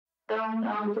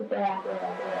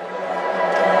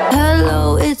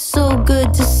Hello, it's so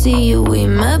good to see you. We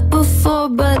met before,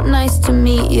 but nice to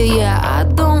meet you. Yeah, I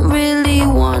don't really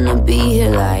wanna be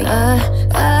here like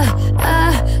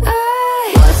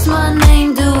what's my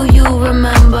name, do you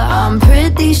remember? I'm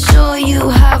pretty sure you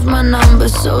have my number,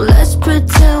 so let's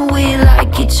pretend we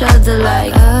like each other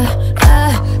like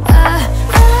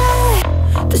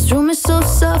This room is so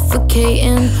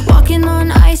suffocating, walking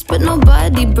on ice but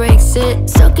nobody breaks it.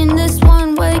 Stuck in this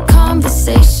one-way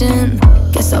conversation,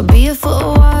 guess I'll be here for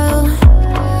a while.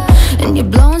 And you're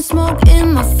blowing smoke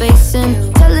in my face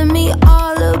and telling me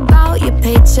all about your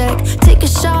paycheck. Take a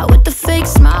shot with the fake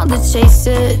smile to chase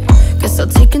it, guess I'll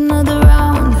take another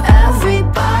round.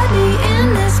 Everybody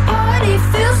in this party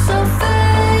feels so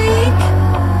fake.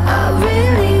 I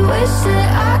really wish that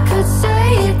I could say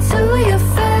it to your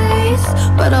face,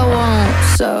 but I won't.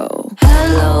 So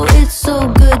hello, it's so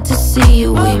good to see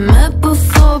you. We met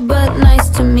before, but nice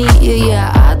to meet you.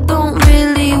 Yeah, I don't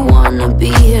really wanna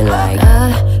be here like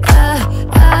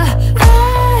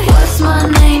what's my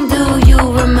name, do you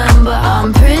remember?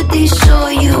 I'm pretty sure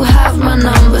you have my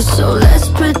number, so let's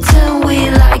pretend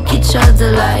we like each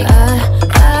other like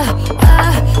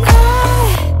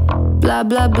blah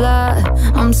blah blah.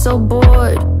 I'm so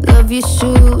bored, love your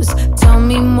shoes. Tell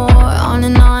me more, on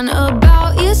and on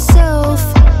about yourself.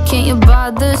 Can't you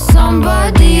bother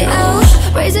somebody else?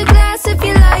 Raise a glass if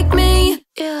you like me.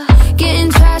 Yeah.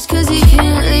 Getting trashed cause you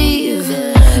can't leave.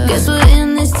 Guess we're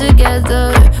in this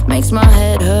together, makes my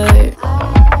head hurt.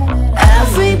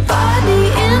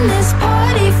 Everybody in this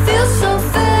party feels so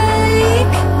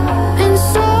fake, and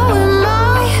so am I,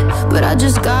 but I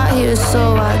just got here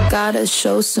so I gotta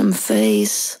show some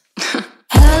face.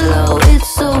 Hello, it's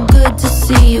so good to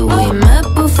see you. We met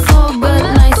before, but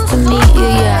nice to meet you.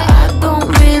 Yeah, I don't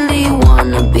really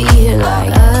wanna be here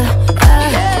like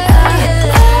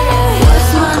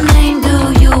what's my name, do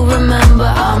you remember?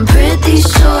 I'm pretty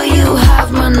sure you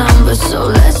have my number, so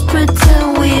let's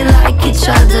pretend we like each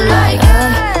other like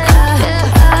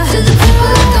to the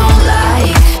people I don't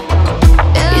like,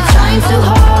 you're trying too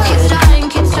hard.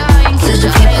 To the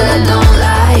people I don't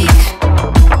like,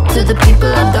 to the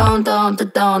people I don't.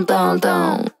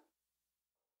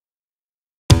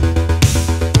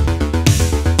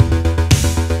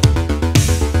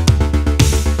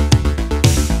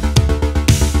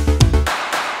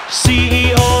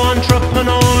 CEO,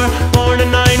 entrepreneur, born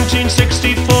in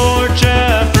 1964,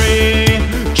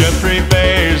 Jeffrey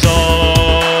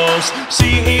Bezos.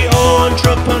 CEO,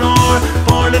 entrepreneur,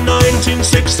 born in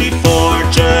 1964,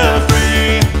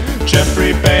 Jeffrey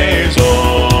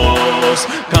Bezos.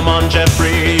 Come on,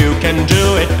 Jeffrey, you can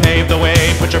do it. Pave the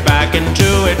way, put your back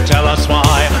into it. Tell us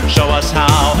why, show us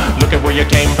how. Look at where you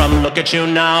came from, look at you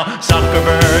now.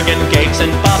 Zuckerberg and Gates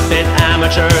and Buffett,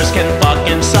 amateurs can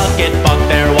fucking suck it. Fuck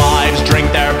their wives,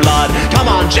 drink their blood. Come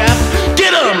on, Jeff,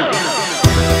 get 'em!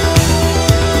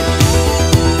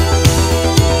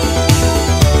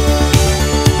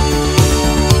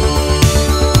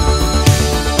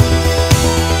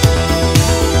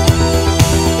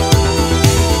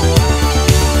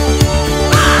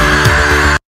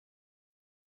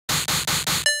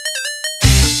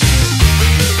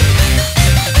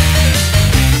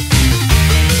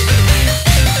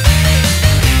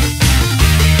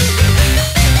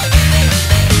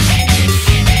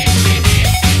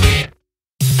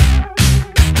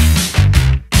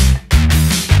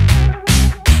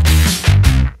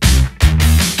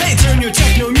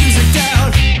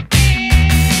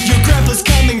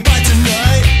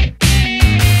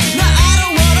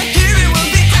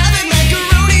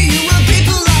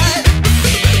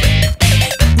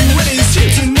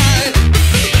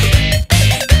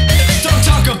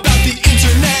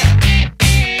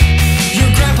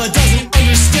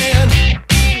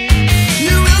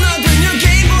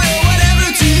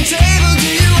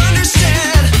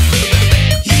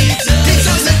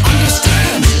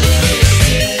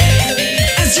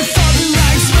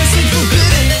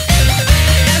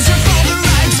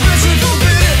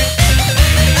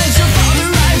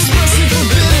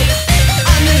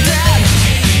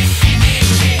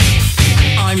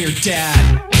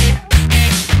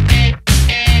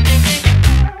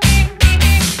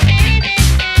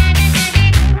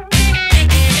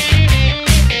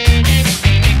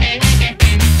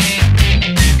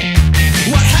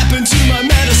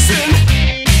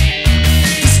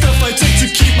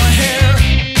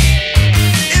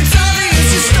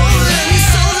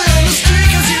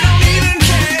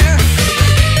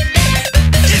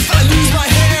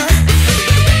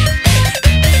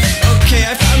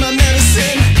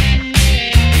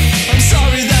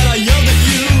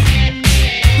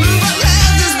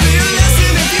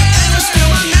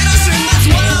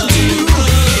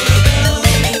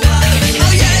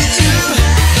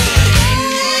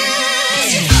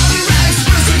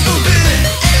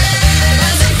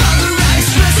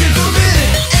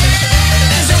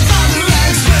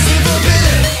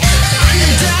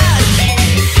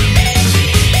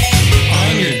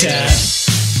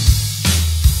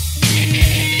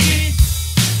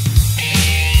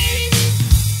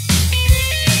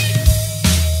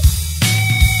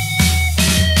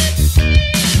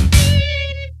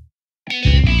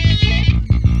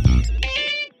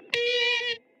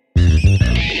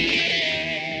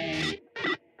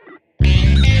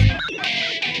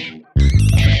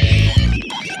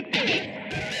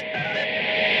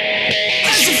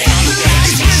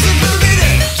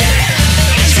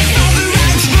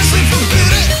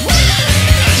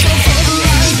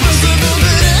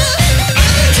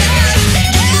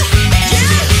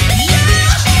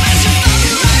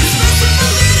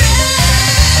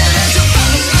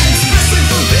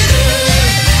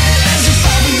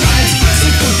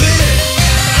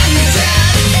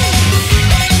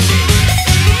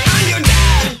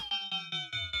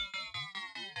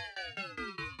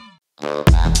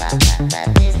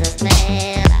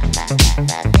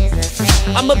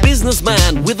 I'm a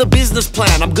businessman with a business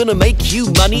plan. I'm gonna make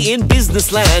you money in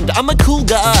business land. I'm a cool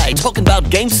guy talking about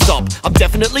GameStop. I'm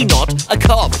definitely not a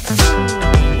cop.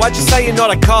 Why'd you say you're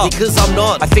not a cop? Because I'm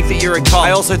not. I think that you're a cop.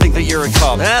 I also think that you're a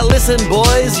cop. Listen,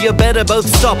 boys, you better both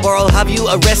stop or I'll have you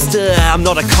arrested. I'm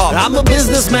not a cop. I'm a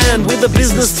businessman with a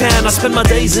business tan. I spend my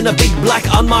days in a big black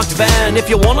unmarked van. If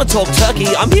you wanna talk turkey,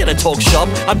 I'm here to talk shop.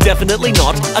 I'm definitely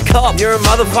not a cop. You're a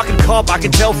motherfucking cop. I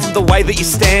can tell from the way that you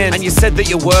stand. And you said that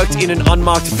you worked in an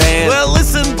unmarked van. Well,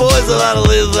 listen, boys,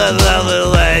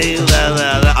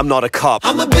 I'm not a cop.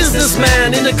 I'm a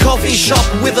businessman in a coffee shop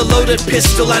with a loaded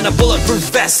pistol and a bulletproof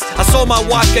vest. I saw my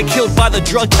wife get killed by the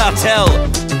drug cartel.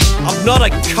 I'm not a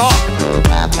cop.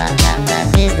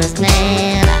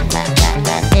 Businessman,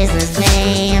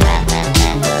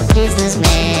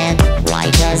 businessman, why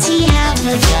does he have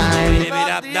a gun?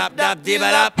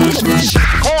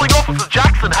 Calling Officer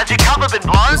Jackson, has your cover been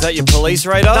blown? Is that your police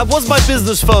radar? That was my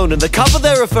business phone, and the cover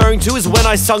they're referring to is When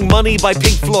I Sung Money by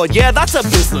Pink Floyd. Yeah, that's a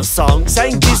business song.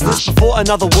 Saying business before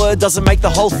another word doesn't make the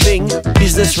whole thing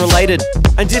business related.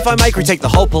 And if I make retake the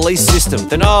whole police system,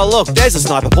 then oh look, there's a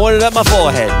sniper pointed at my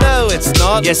forehead. No, it's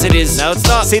not. Yes, it is. No, it's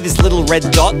not. See this little red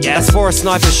dot? Yeah, that's for a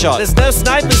sniper shot. There's no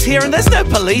snipers here and there's no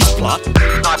police plot.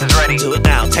 Sniper's ready. Do it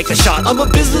now, take the shot. I'm a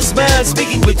businessman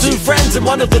speaking with two friends, and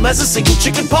one of them has a single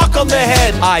chicken pox on their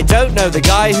head. I don't know the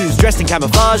guy who's dressed in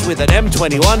camouflage with an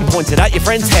M21 pointed at your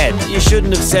friend's head. You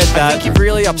shouldn't have said that. I think you've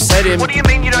really upset him. What do you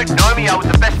mean you don't know me? I was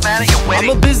the best man at your wedding.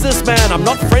 I'm a businessman, I'm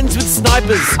not friends with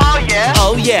snipers. Oh yeah?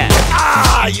 Oh yeah.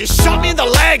 Ah, you shot me in the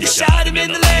leg. You shot him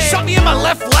in the leg. Shot me in my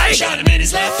left leg. Shot him in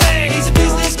his left leg. He's a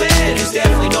businessman who's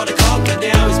definitely not a cop, but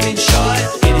now he's been shot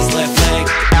in his left leg.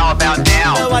 How about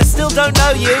now? No, I still don't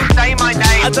know you. Say my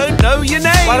name. I don't know your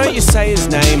name. Why don't you say his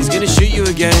name? He's gonna shoot you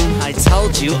again. I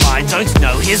told you I don't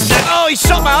know his name. Oh, he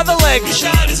shot my other leg. He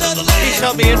shot his other leg. He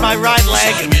shot me in my right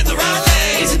leg. Shot him in the right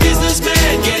leg. He's a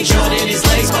businessman getting shot in his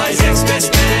legs by his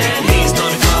ex-best man. He's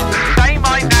not a cop. Say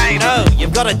my name. No,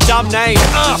 you've got a dumb name.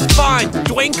 Oh, fine.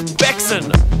 Dwink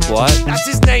Bexon. What? That's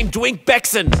his name, Dwink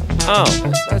Bexon. Oh,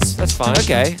 that's fine.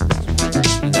 Okay.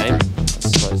 The name, I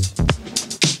suppose.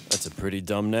 That's a pretty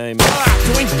dumb name.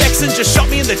 Dwink Bexon just shot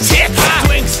me in the tit.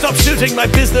 Dwink, stop shooting my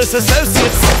business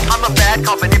associates. I'm a bad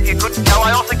cop, and if you couldn't tell,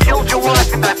 I also killed your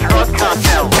wife in that drug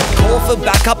cartel. Call for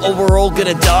backup or we're all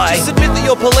gonna die. Just admit that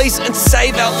you're police and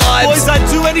save our lives. Boys, I'd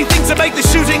do anything to make the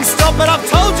shooting stop, but I've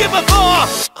told you before,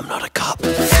 I'm not a cop.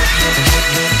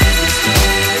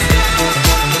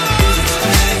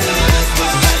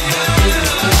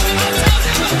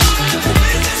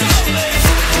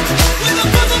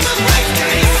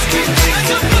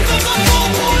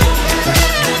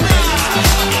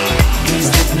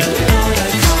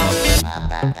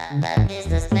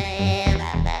 Businessman.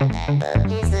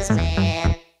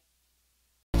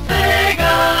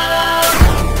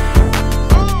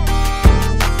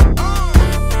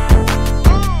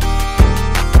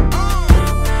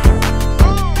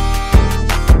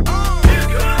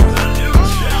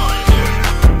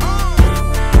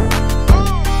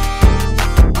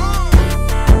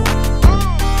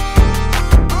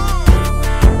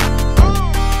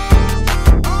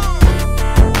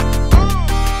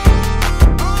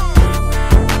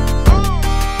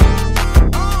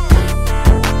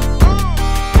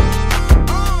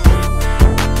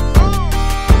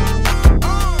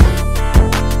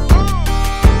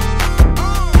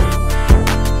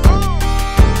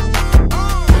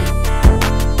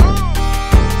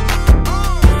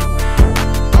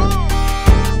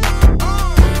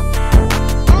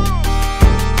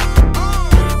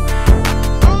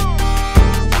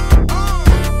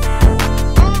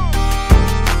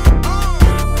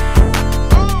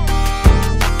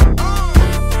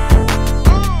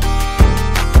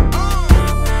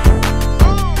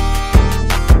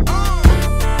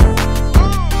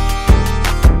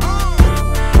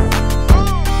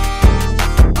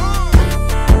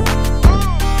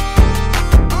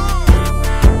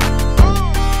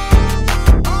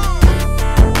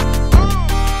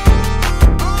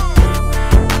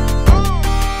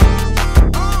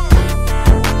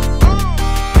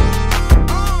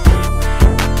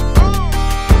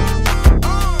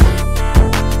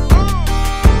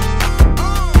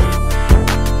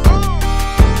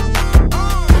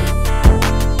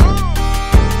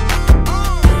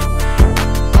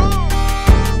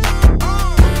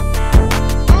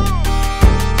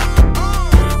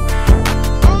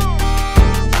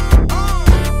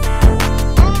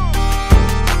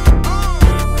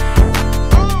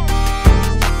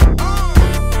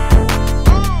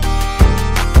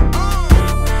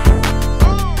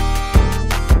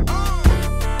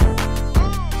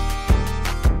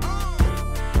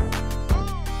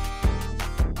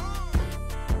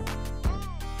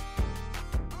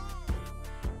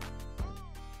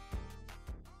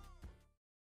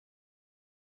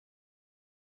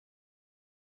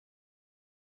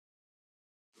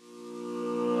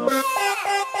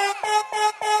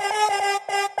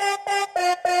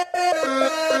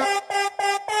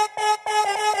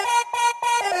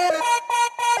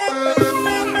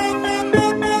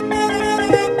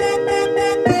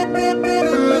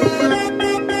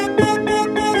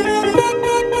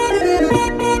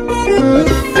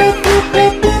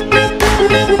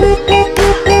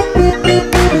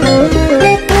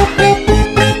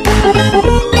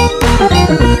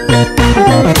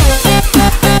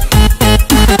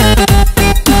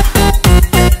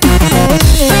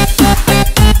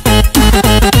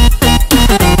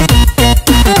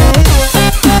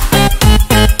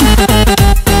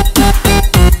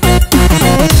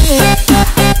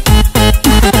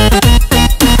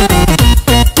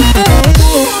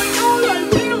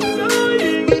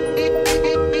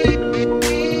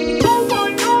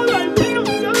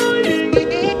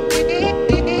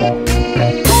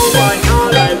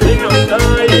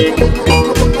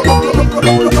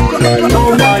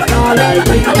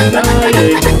 I'm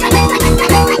dying.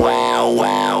 Wow,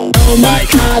 wow. Oh my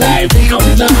God, I think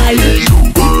I'm dying.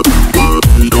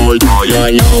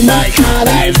 Oh my God,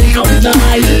 I think I'm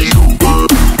dying. Wow,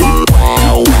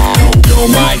 wow. Oh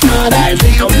my God, I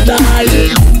think I'm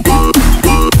dying.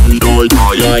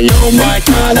 Oh my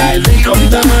God, I think I'm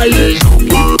dying.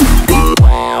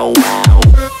 Wow, wow.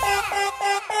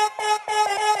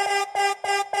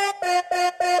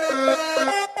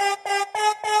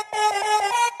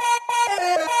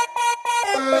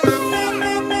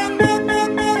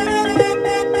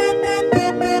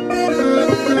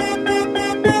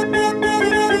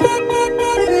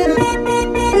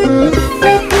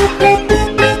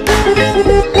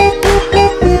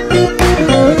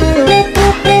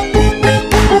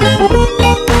 Oh my God, I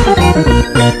think I'm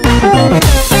dying.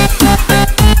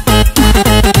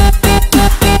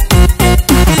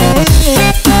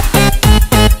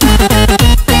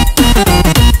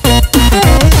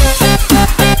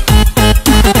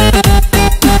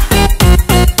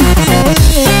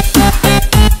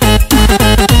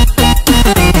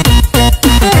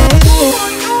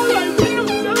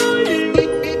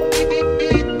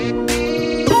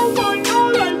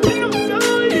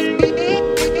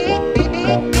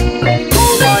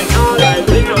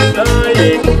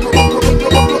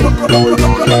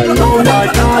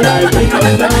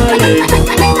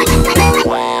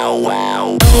 Wow,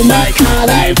 wow. Oh my God,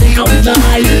 I think I'm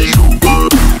dying.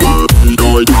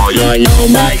 Oh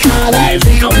my God, I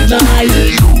think I'm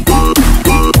dying.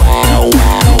 Wow,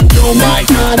 wow. Oh my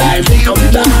God, I think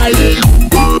I'm dying.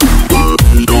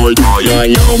 Oh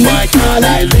my God,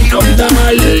 I think I'm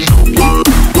dying.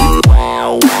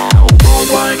 Wow, wow. Oh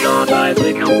my God, I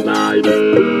think I'm dying.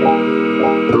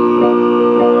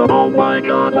 Oh my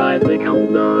God, I think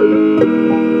I'm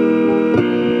dying.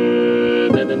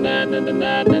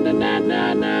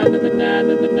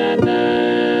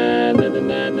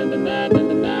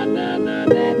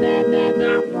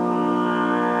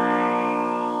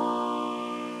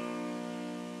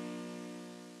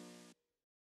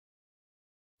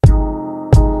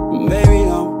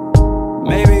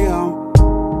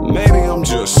 Maybe I'm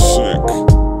just sick.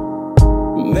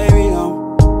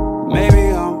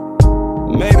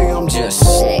 Maybe I'm just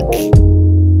sick.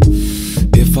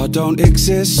 If I don't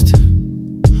exist,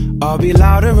 I'll be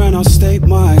louder and I'll state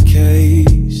my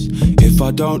case. If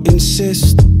I don't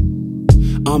insist,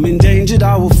 I'm endangered,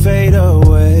 I will fade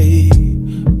away.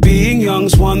 Being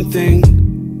young's one thing,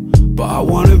 but I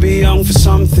wanna be young for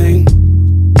something.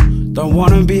 Don't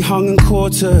wanna be hung and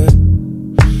quartered,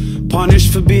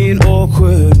 punished for being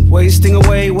awkward, wasting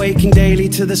away, waking daily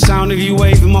to the sound of you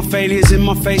waving my failures in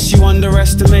my face. You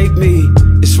underestimate me,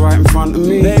 it's right in front of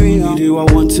me. Maybe I'm who I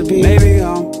want to be. Maybe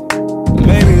I'm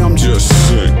just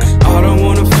sick. I don't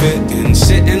wanna fit in,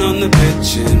 sitting on the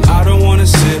pitch, and I don't wanna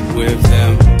sit with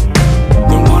them.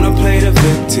 Don't wanna play the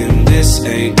victim, this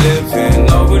ain't living,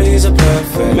 nobody's a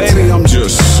perfect. Maybe I'm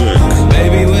just sick.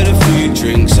 Maybe with a few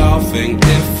drinks I'll think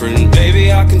different.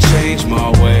 Maybe I can change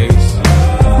my ways.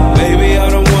 Maybe I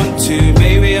don't want to,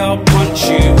 maybe I'll punch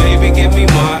you. Maybe give me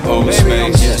my own space. Maybe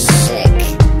I'm just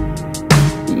sick.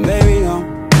 Maybe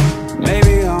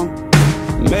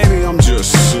I'm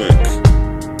just sick.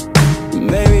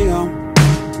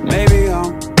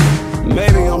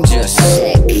 Maybe I'm just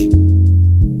sick.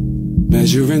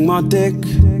 Measuring my dick,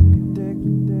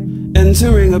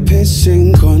 entering a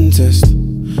pissing contest.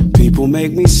 People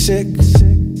make me sick.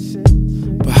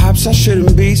 Perhaps I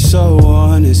shouldn't be so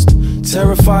honest.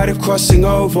 Terrified of crossing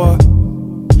over.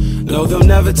 No, they'll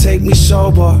never take me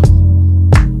sober.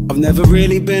 I've never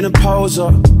really been a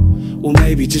poser. Well,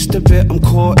 maybe just a bit. I'm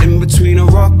caught in between a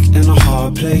rock and a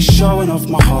hard place, showing off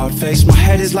my hard face. My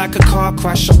head is like a car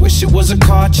crash, I wish it was a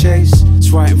car chase.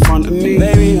 It's right in front of me.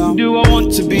 Maybe I'm who I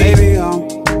want to be. Maybe I'm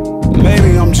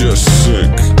just sick.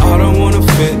 I don't wanna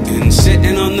fit in,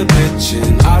 sitting on the pitch,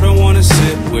 and I don't wanna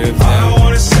sit with them.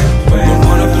 Don't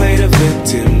wanna play the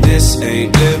victim, this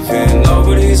ain't living,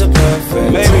 nobody's a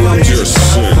perfect. Maybe I'm just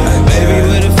sick. Maybe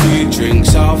with a few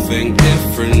drinks I'll think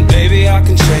different. Maybe I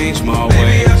can change my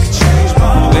ways.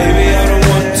 Maybe I don't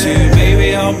want to,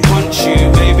 maybe I'll punch you.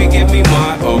 Maybe give me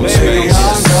my own space.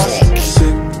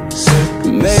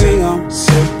 Maybe I'm just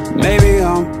sick.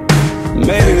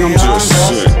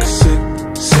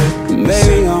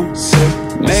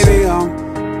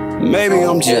 Maybe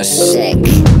I'm just sick.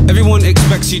 Everyone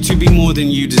expects you to be more than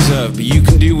you deserve, but you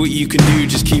can do what you can do,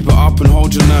 just keep it up and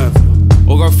hold your nerve.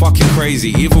 Or go fucking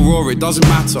crazy, either or, it doesn't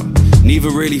matter. Neither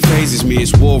really phases me,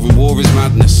 it's war and war is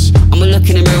madness. I'ma look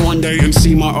in the mirror one day and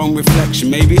see my own reflection.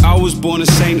 Maybe I was born a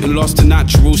saint and lost to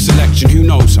natural selection, who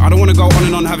knows? I don't wanna go on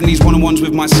and on having these one-on-ones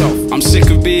with myself. I'm sick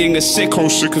of being a sicko,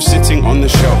 sick of sitting on the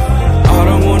shelf. I I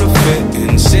don't wanna fit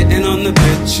in, sitting on the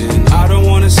bitch, and I don't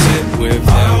wanna sit with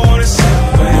them.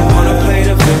 They wanna play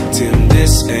the victim,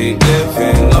 this ain't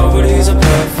living. Nobody's a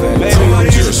perfect. Maybe I'm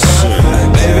just sick.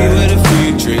 Maybe with a few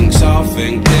drinks I'll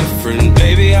think different.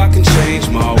 Maybe I can change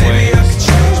my ways.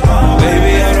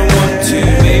 Maybe I don't want to.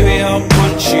 Maybe I'll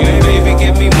punch you. Maybe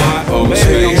give me my own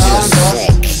space.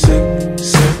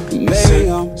 Maybe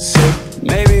I'm sick.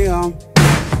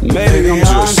 Maybe I'm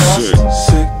just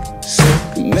sick.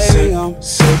 Maybe I'm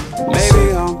sick.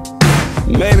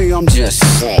 Maybe I'm just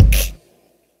sick.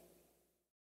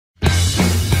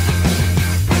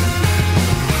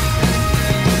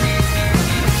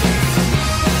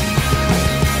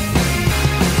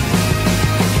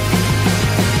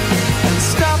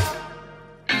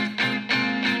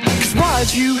 Why'd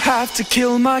you have to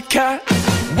kill my cat?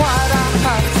 Why'd I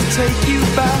have to take you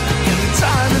back?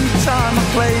 Time and time I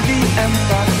play the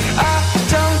empath. I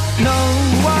don't know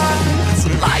why.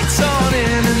 Some lights on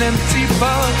in an empty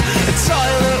pub, a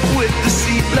toilet with the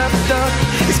seat left up.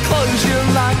 It's closure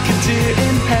like a deer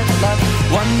in headlight.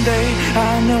 One day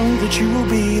I know that you will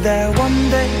be there. One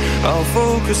day I'll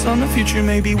focus on the future.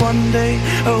 Maybe one day,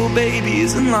 oh baby,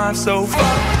 isn't life so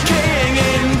fucking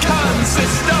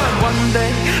inconsistent? One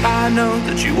day I know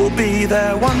that you will be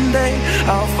there. One day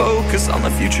I'll focus on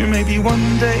the future. Maybe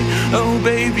one day, oh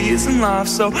baby, isn't life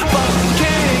so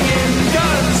fucking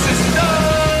inconsistent?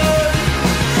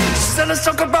 So let's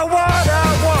talk about what I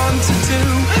want to do,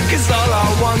 cause all I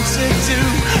want to do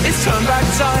is turn back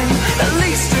time at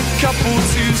least a couple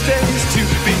Tuesdays to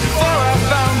before I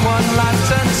found one life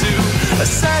turned to. I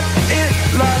said it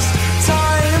last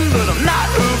time, but I'm not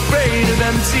afraid of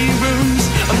empty rooms.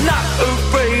 I'm not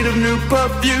afraid of new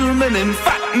perfume, and in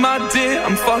fact, my dear,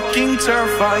 I'm fucking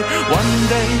terrified. One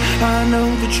day I know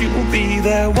that you will be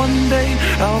there. One day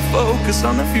I'll focus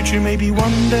on the future. Maybe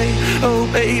one day, oh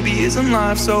baby, isn't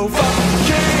life so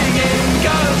fucking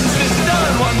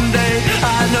inconsistent? One day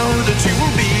I know that you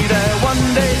will be there. One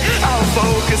day I'll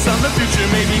focus on the future.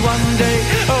 Maybe one day,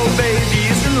 oh baby,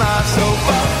 isn't life so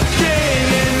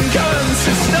fucking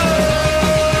inconsistent?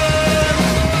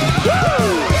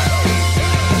 Woo!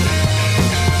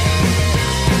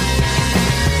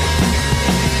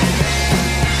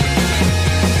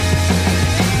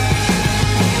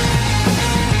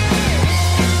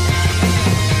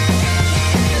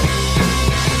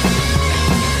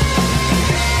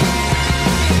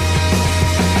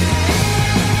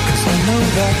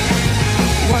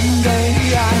 One day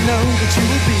I know that you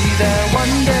will be there.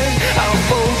 One day I'll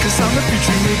focus on the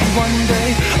future. Maybe one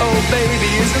day, oh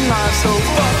baby, isn't life so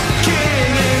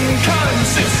fucking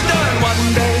inconsistent? One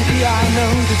day I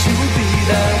know that you will be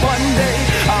there. One day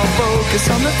I'll focus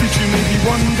on the future. Maybe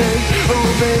one day, oh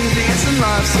baby, isn't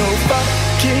life so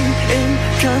fucking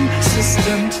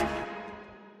inconsistent?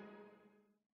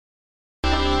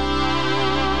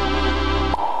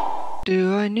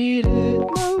 Do I need it?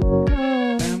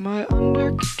 No. Am I under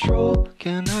control?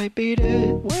 Can I beat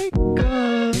it? Wake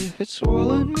up. If it's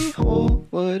swallowing me whole,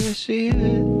 would I see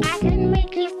it? I can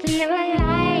make you feel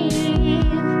alive.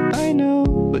 I know,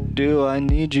 but do I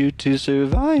need you to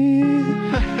survive?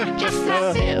 Just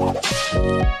a sip.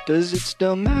 Does it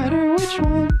still matter which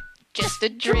one? Just a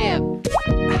drip.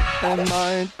 Am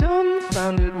I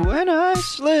dumbfounded when I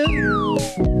slip? You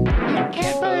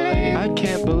can't believe. I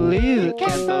can't believe it.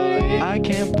 Can't believe. I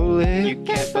can't believe. You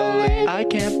can't believe. I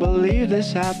can't believe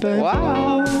this happened.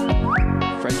 Wow.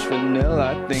 French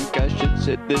vanilla, I think I should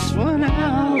sit this one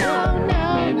out. No,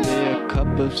 no, Maybe no. a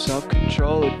cup of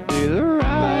self-control would be the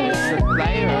right.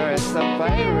 It's the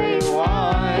flavor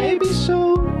wine. Maybe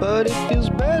so, but it feels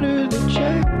better to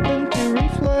check than to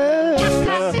reflect. Just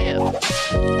a sip.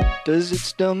 Does it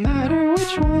still matter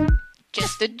which one?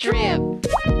 Just a drip.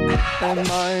 Am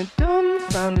I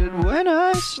dumbfounded when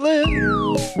I slip?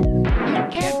 You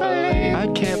can't believe. I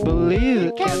can't believe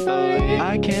it. Can't believe.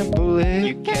 I can't believe.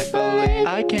 You can't believe.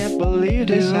 I can't believe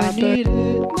this happened.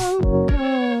 No.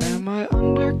 Am I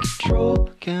under control?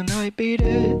 Can I beat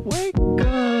it? Wake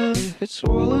up. If it's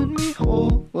swallowing me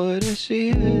whole, would I see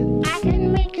it? I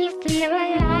can make you feel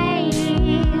alive.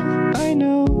 I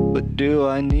know, but do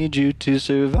I need you to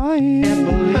survive? Can't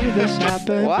believe this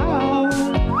happened. Wow.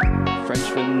 French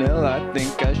vanilla, I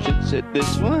think I should sit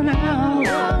this one out.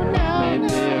 No, no,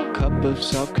 Maybe a cup of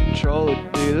self-control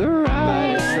would be the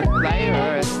right.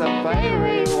 It's the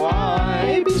flavor wine.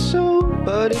 Maybe so,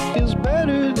 but it feels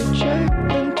better to check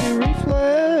than to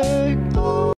reflect.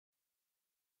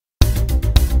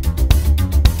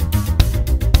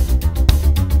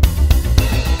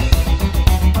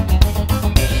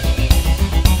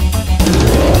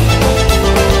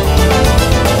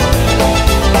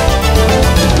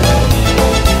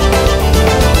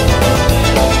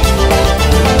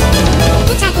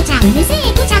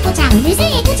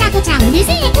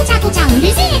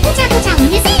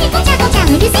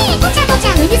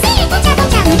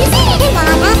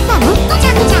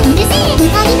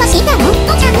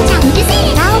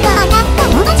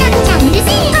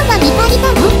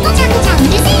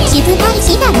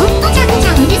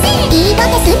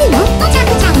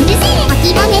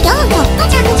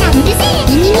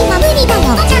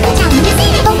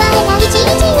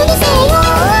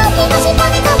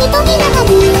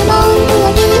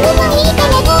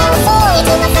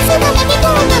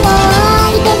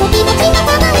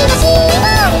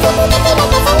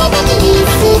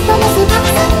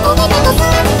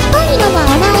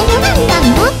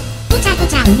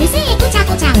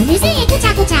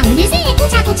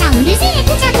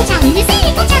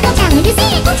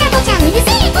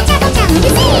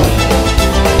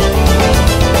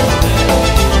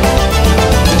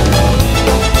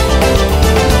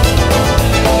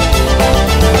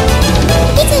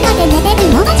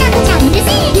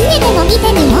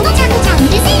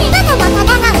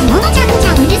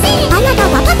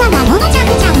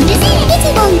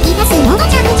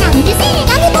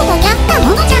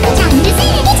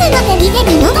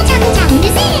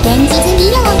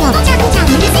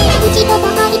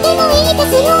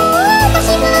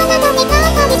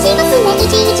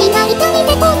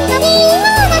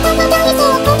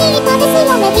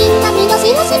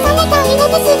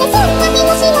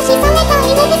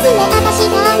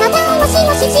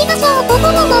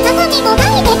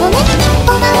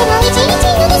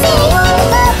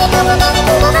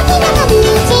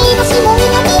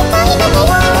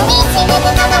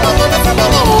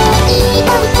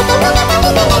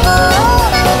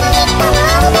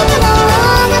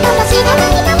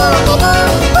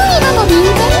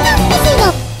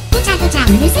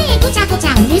 우르세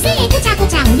꼬차꼬차 우르세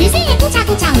꼬차꼬차 우르세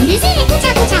꼬차꼬차 우르세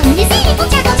꼬차꼬차 우르세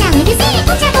꼬차꼬차 우르세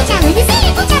꼬차꼬차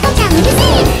우르세 꼬차꼬차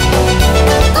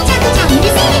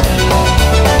우르세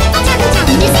꼬차꼬차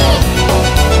우르세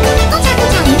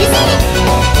꼬차꼬차 우르세 꼬차꼬차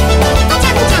우르세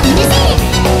꼬차꼬차 우르세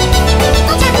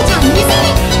꼬차꼬차 우르세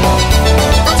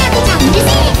꼬차꼬차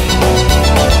우르세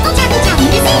꼬차꼬차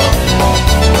우르세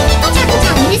꼬차꼬차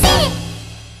우르세.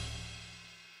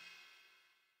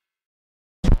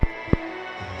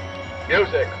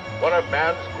 Music, one of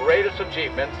man's greatest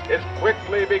achievements, is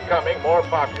quickly becoming more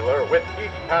popular with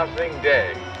each passing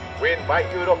day. We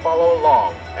invite you to follow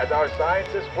along as our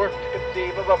scientists work to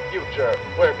conceive of a future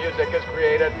where music is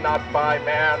created not by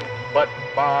man, but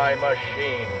by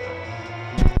machine.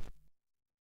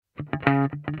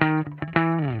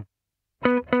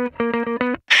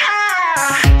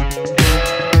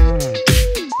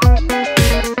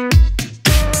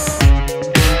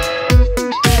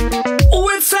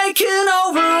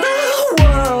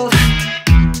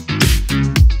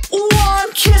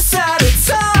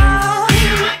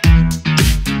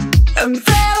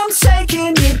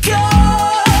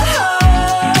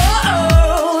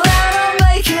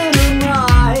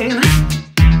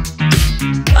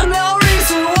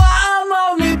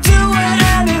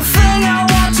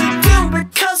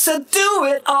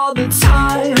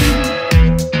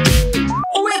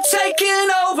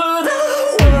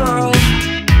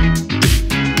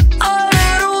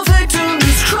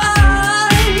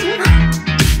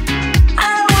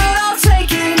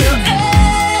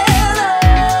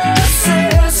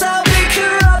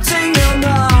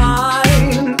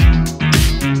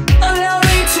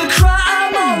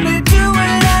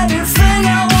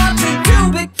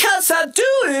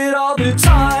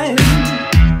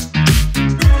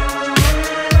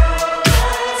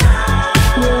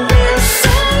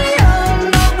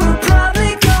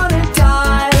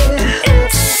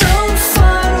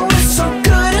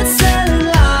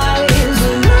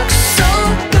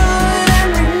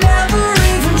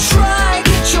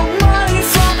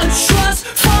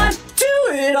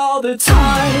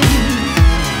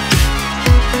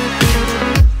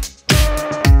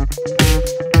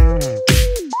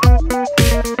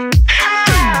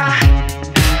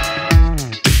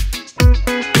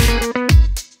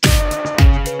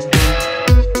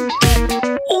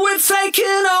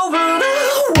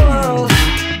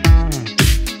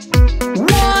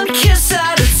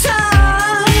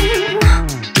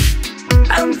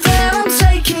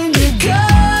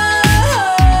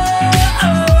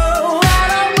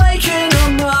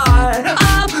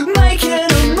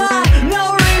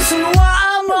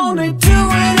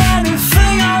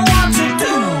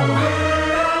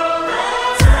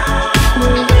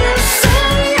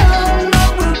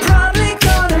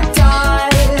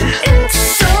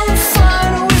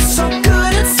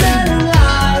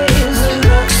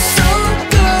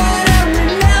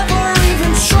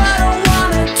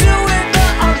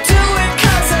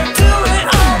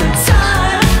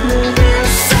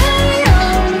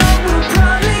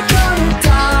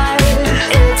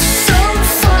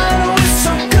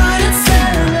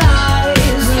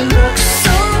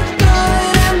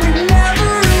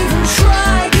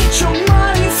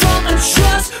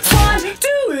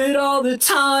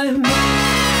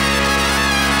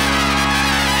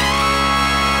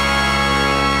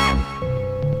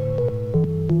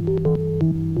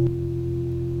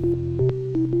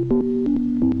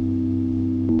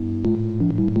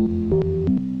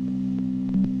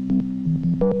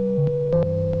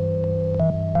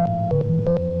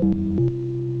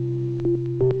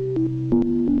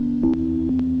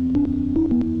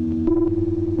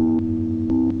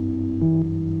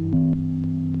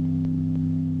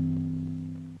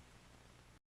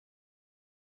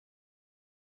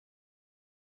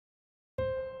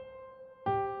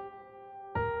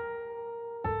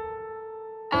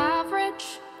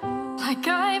 Like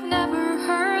I've never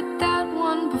heard that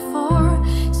one before.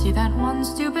 See, that one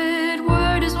stupid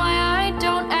word is why I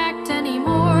don't act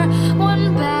anymore.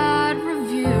 One bad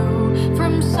review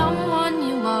from someone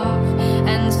you love,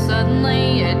 and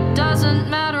suddenly it doesn't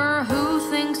matter who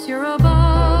thinks you're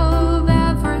above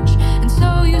average. And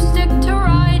so you stick to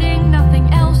writing nothing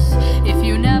else. If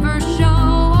you never show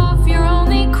off, your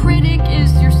only critic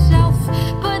is yourself.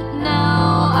 But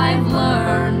now I've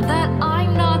learned that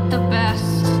I'm not the best.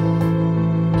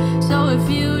 So if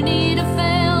you need a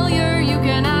failure, you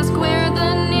can ask where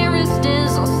the nearest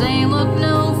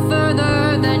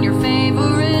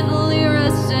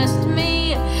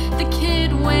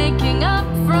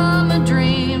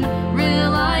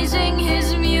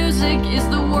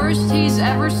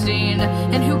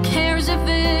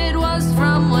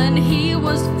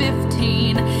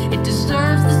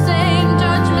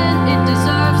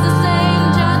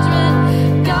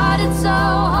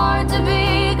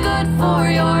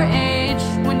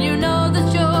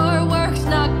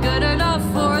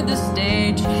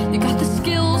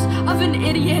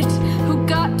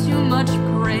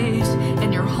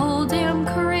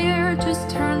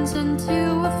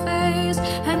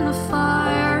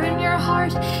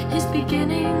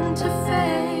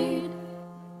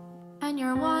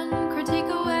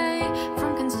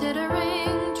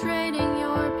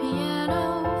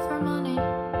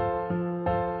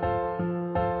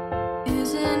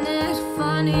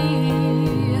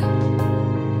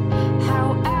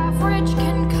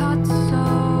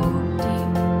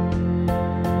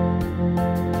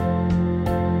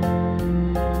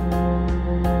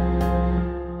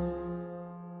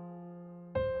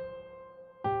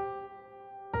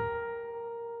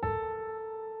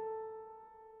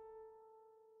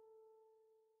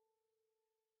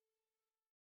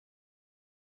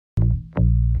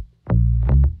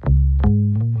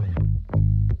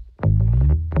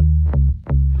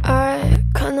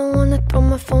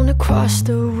phone across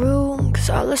the room, 'cause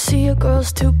all I see are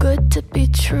girls too good to be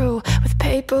true, with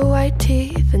paper white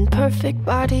teeth and perfect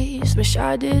bodies. Wish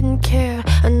I didn't care.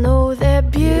 I know their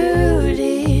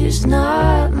beauty's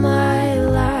not my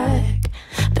like,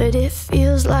 but it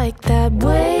feels like that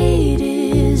weight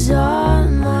is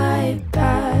on my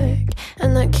back,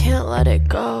 and I can't let it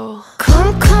go.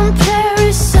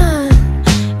 Comparison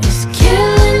is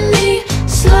killing me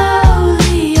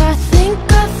slowly. I think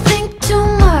too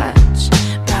much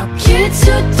about kids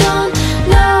who don't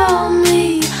know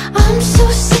me. I'm so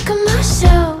sick of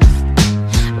myself.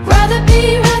 Rather be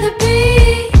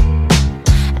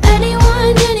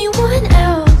anyone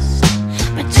else.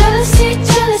 My jealousy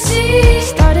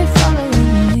started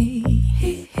following me.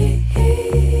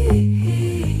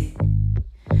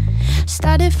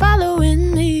 Started following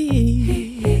me.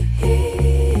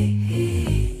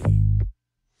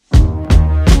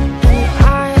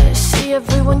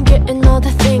 Everyone getting all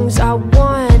the things I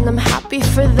want. I'm happy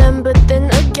for them, but then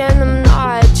again I'm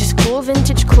not. Just cool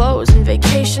vintage clothes and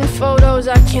vacation photos,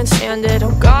 I can't stand it.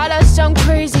 Oh God, I sound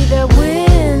crazy. That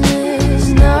win is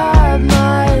not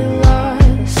my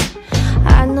loss.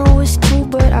 I know it's true,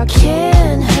 but I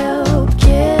can't help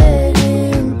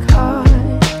getting caught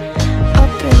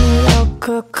up in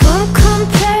your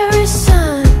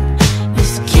comparison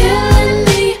is killing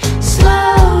me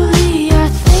slowly. I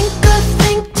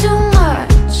think too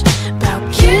much about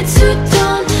kids who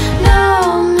don't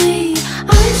know me.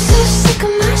 I'm so sick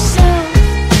of myself.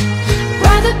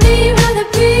 Rather be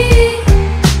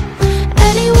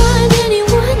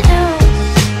anyone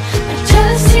else. My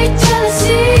jealousy,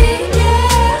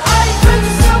 yeah. All these friends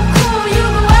are so cool, you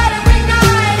go out every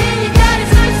night, and your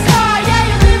daddy's nice car, yeah,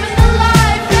 you're living the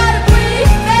life. Got a pretty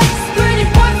face, pretty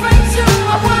boyfriend too.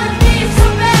 I wanna be so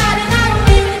bad, and I don't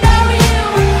even know you.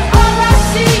 All I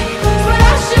see is what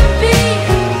I should be.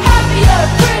 Happier,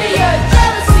 prettier,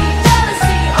 jealousy.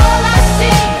 All I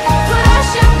see is what I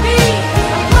should be.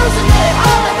 I'm losing it,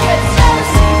 all I get is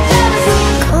jealousy.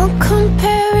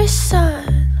 Comparison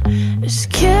is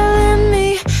killing me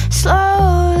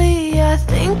slowly. I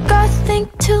think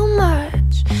too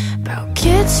much about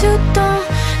kids who don't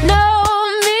know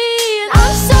me.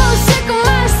 I'm so sick of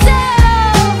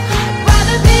myself.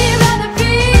 Rather be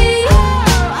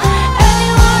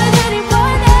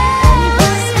anyone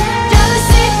else.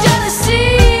 Jealousy.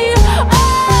 Oh,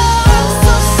 I'm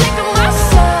so sick of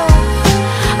myself.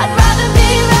 I'd rather be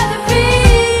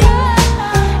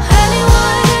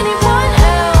anyone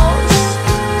else.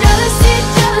 Jealousy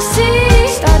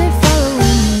started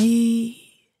following me.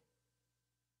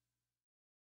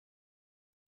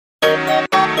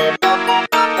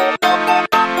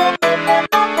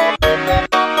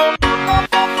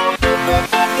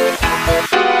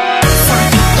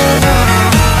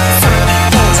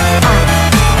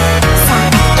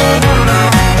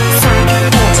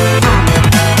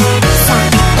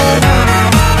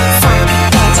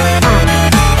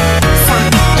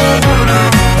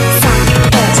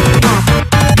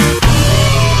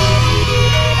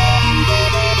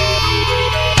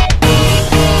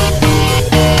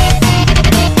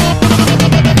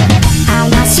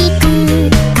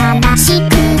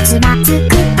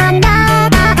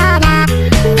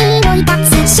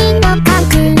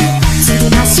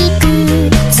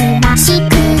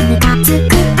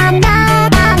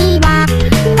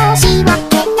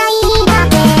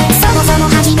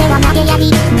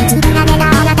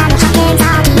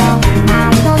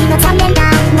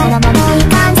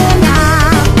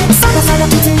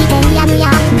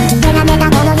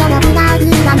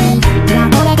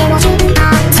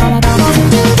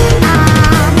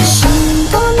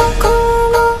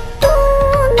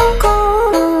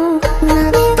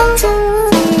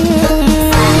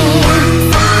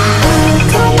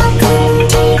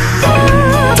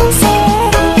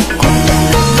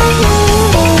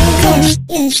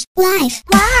 Life.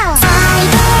 Wow.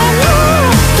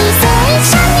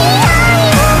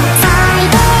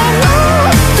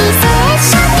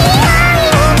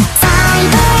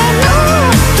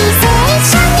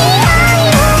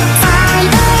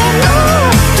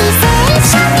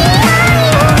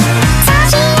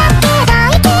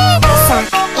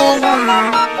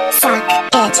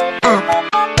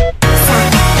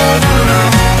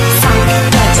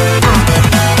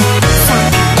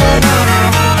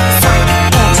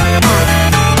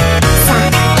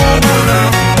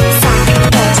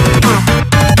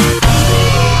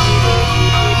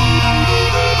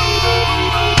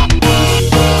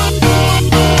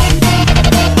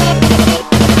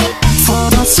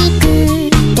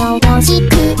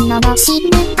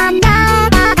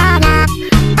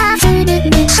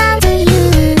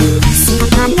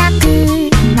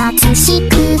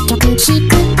し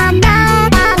く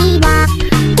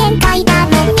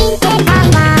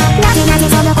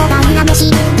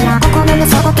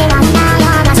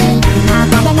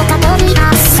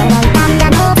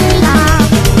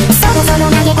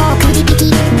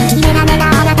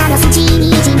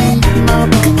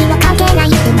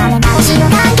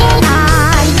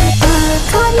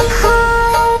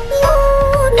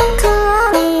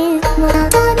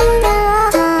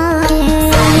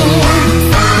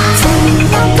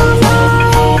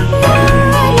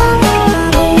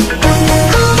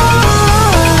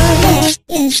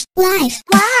Live.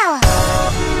 Wow.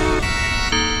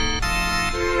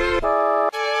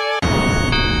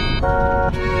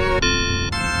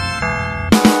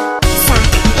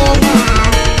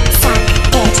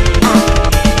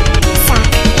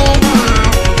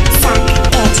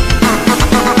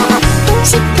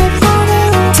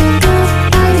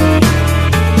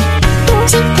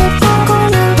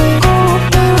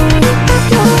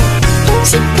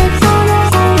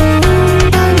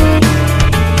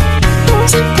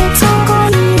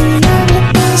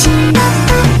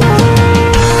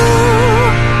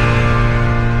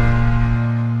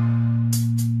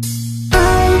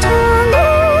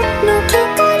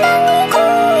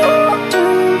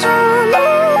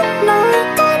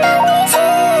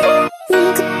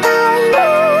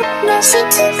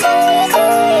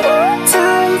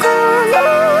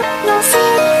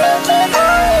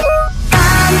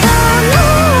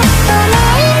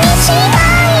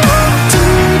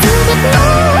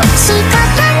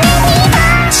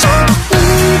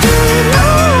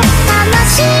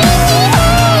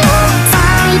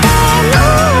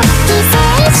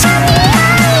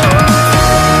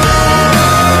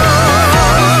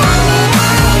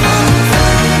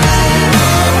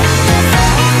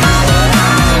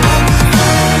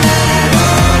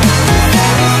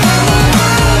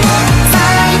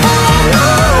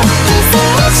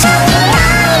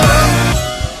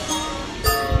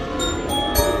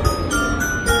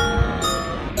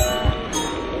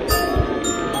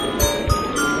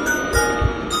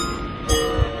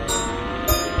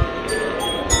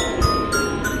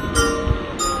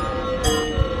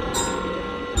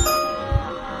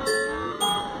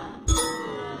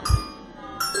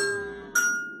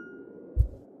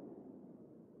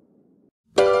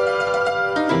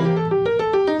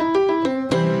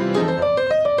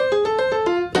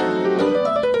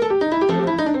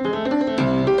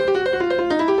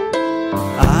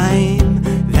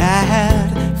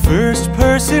 First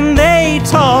person they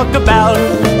talk about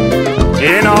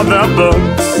in all the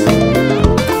books.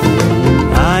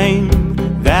 I'm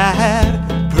that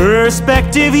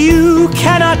perspective you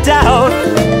cannot doubt.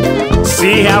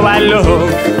 See how I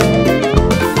look.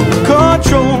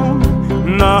 Control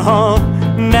the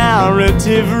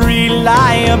narrative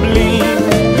reliably.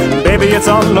 Baby, it's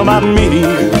all about me.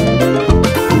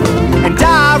 And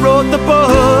I wrote the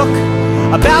book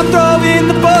about throwing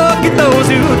the book at those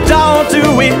who don't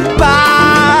do it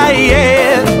by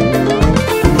it.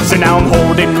 So now I'm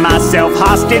holding myself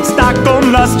hostage.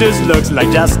 Stockholm lusters looks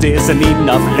like justice, and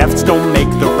enough lefts don't make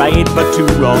the right, but two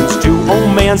wrongs, two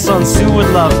old man Sun Tzu would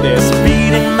love this.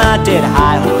 Beating my dead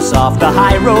high horse off the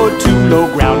high road to low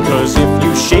ground, cause if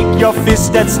you shake your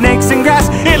fist at snakes and grass,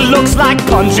 it looks like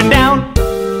punching down.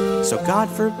 So God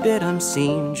forbid I'm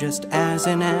seen just as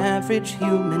an average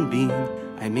human being.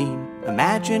 I mean,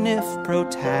 imagine if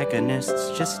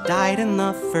protagonists just died in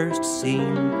the first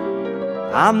scene.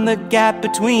 I'm the gap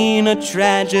between a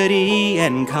tragedy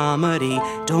and comedy.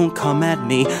 Don't come at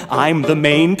me, I'm the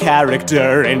main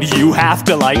character and you have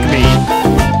to like me.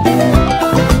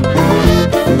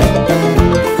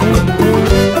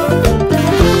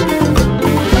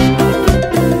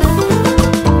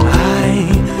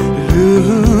 I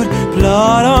loot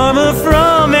plot armor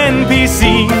from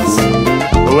NPCs.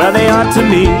 Well, they are to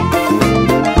me.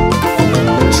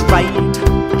 Trite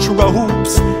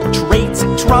tropes, traits,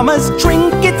 traumas,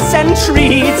 trinkets, and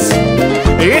treats.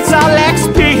 It's all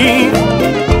XP.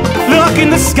 Look in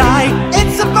the sky,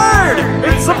 it's a bird,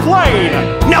 it's a plane.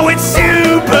 No, it's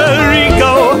super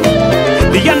ego.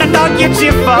 The underdog gets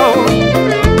your foe.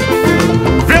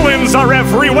 Villains are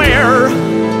everywhere.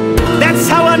 That's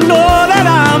how I know that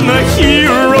I'm a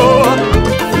hero.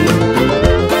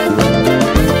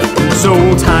 So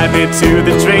tie me to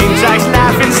the train tracks,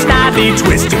 laughing snidely,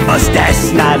 twisting mustache,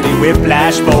 snidely,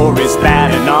 whiplash, Boris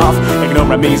bad enough,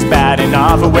 ignore me's bad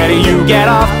enough. Where do you get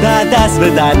off? That's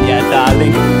Vidania,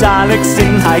 darling. Daleks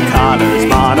in high collars,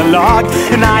 monologue,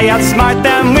 and I outsmart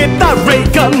them with the ray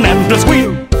gun and the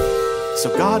squeal.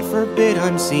 So God forbid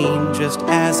I'm seen just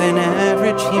as an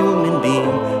average human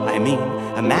being. I mean,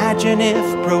 imagine if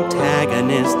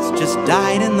protagonists just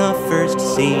died in the first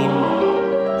scene.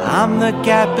 I'm the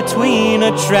gap between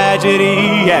a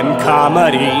tragedy and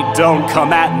comedy. Don't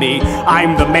come at me,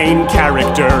 I'm the main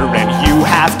character and you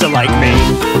have to like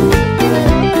me.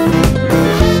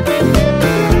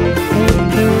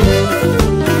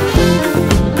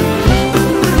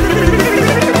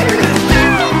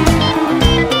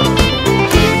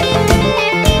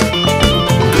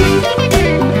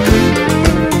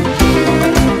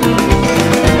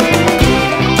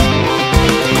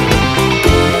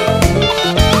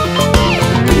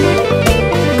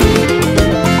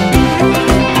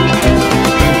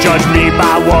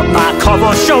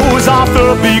 your shows,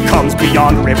 Arthur becomes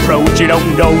beyond reproach. You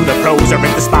don't know the pros or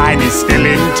if the spine is still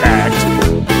intact.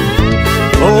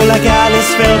 Oh, like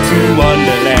Alice fell to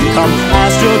Wonderland, come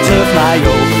astral to fly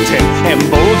over 10,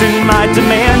 embolden my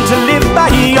demand to live by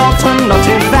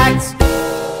alternative facts.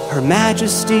 Her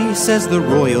Majesty, says the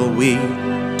royal we,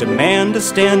 demand a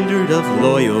standard of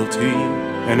loyalty,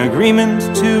 an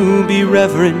agreement to be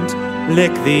reverent,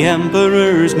 lick the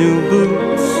Emperor's new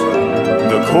boots.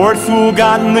 The court fool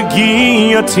got in the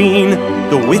guillotine,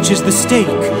 the witch is the stake,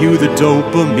 you the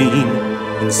dopamine,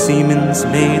 and Siemens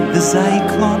made the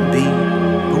Zyklon B,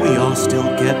 but we all still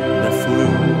get the flu.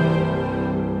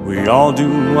 We all do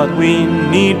what we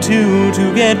need to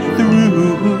get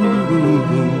through.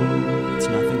 It's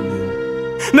nothing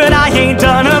new. But I ain't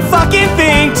done a fucking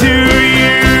thing to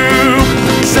you.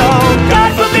 So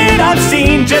God forbid I'm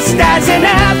seen just as an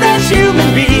average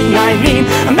human being. I mean,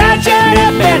 imagine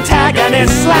if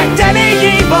antagonists lacked any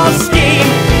evil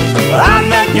scheme. I'm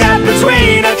the gap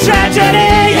between a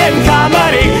tragedy and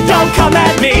comedy. Don't come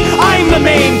at me, I'm the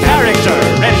main character,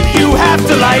 and you have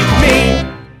to like me.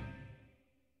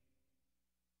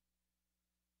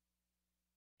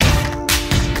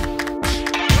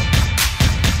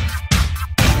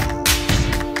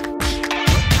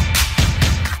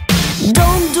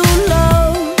 Don't do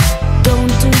love,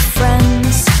 don't do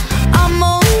friends. I'm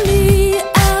only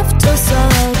after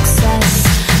success.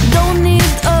 Don't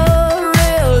need a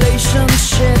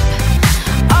relationship.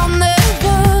 I'll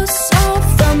never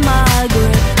soften my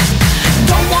grip.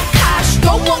 Don't want cash,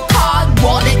 don't want card.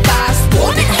 Want it fast,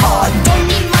 want it hard. Don't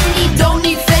need money, don't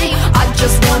need fame. I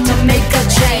just wanna make a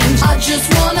change. I just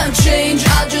wanna change.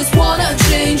 I just wanna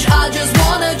change. I just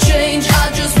wanna change.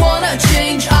 I just wanna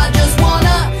change. I just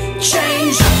wanna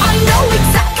change. I know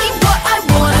exactly what I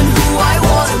want and who I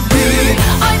wanna be.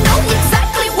 I know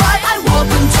exactly why I walk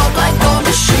and talk like a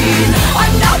machine.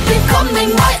 I'm now becoming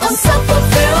my own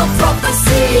self-fulfilled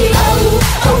prophecy. Oh,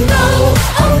 oh no,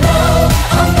 oh no,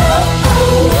 oh no,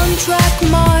 oh. One track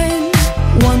mind,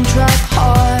 one track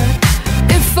heart.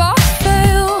 If I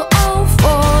fail, I'll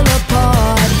fall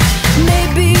apart.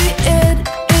 Maybe it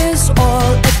is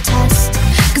all a test,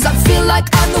 'cause I feel like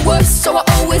I'm the worst, so I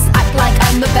always act like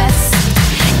I'm the best.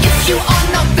 If you are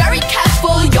not very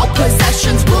careful, your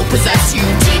possessions will possess you.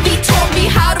 TV taught me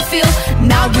how to feel,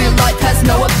 now real life has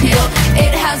no appeal.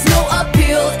 It has no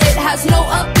appeal, it has no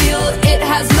appeal, it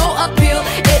has no appeal,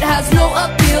 it has no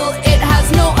appeal, it has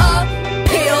no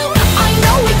appeal. I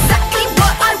know exactly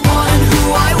what I want and who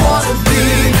I wanna be.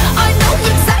 I know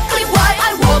exactly why I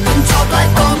walk and talk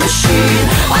like a machine.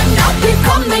 I'm now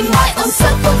becoming my own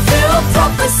self-fulfilled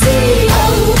prophecy.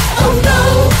 Oh, oh no,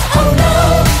 oh no,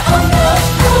 oh no,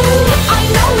 oh. I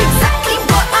know exactly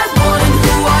what I want and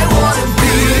who I wanna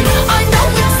be. I know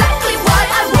exactly why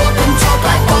I walk and talk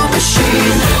like a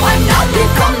machine. I'm now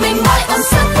becoming my own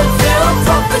self-fulfilled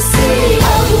prophecy.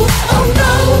 Oh, oh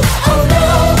no, oh no,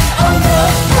 oh no,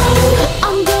 oh.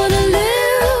 I'm gonna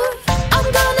live, I'm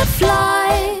gonna fly,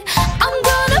 I'm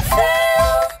gonna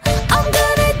fail, I'm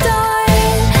gonna die.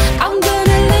 I'm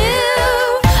gonna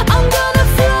live,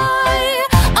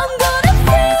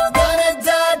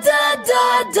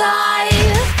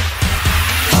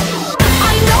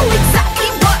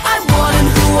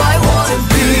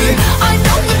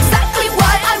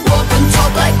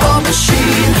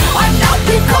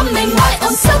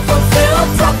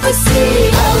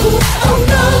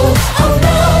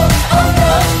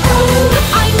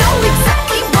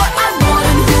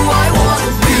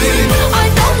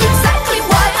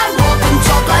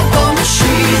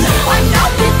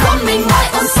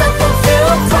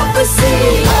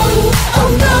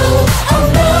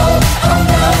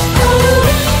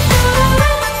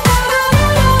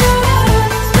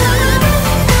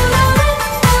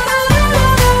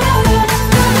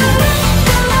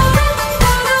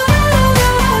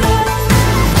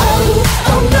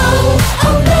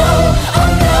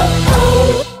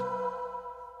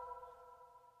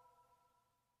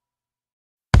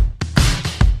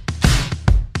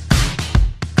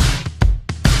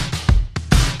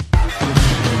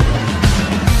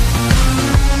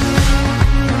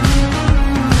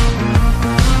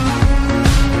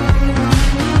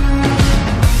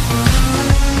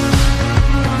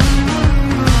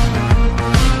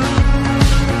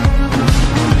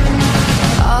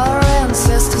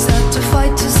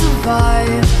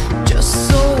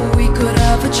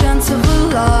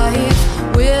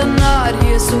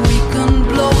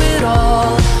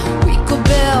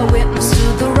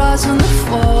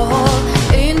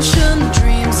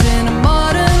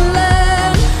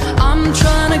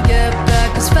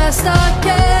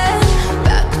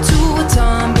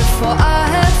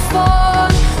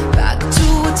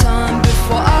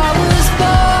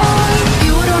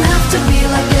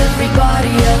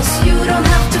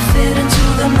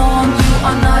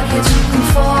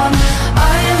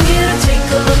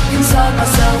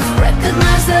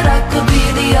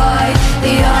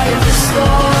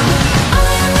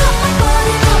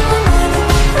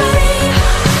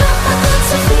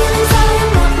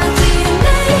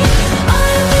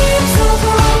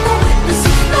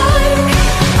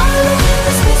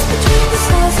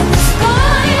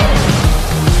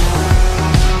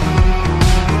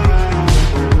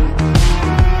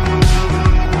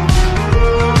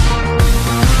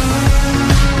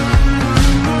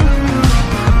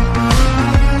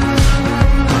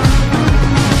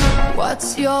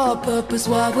 your purpose?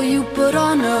 Why were you put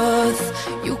on earth?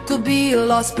 You could be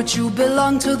lost, but you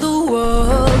belong to the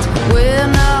world. We're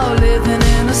now living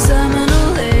in a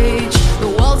seminal age. The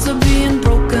walls are being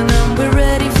broken and we're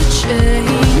ready for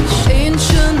change.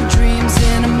 Ancient dreams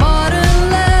in a modern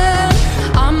land.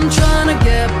 I'm trying to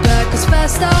get back as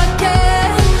fast I can.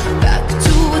 Back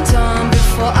to a time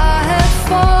before I had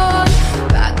fun.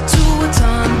 Back to a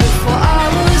time before I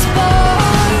was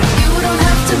born. You don't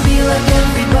have to be like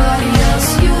everybody else.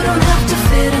 You don't have to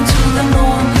fit into the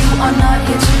norm. You are not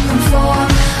here to conform.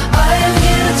 I am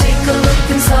here to take a look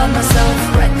inside myself.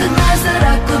 Recognize that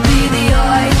I could be the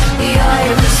eye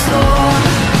of the storm.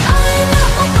 I am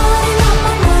not my body, not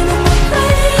my mind, not my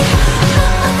brain.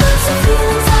 Not my thoughts and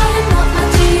feelings, I am not my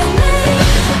DNA.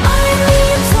 I am the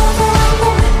observer, I'm a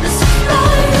witness of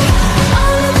life. I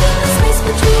live in the space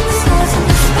between the stars and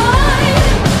the sky.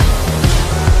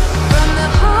 From the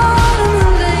heart of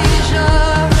Malaysia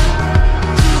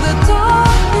to the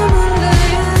dark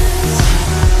Himalayas.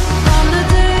 From the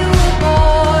day we're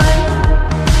born,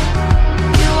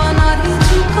 you are not here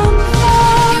to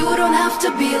conform. You don't have to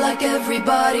be like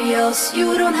everybody else.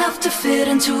 You don't have to fit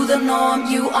into the norm.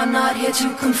 You are not here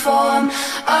to conform.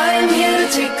 I am here to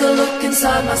take a look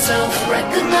inside myself.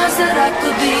 Recognize that I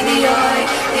could be the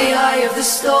eye of the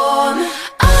storm.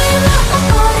 I am not my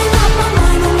body, not my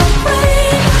mind, or my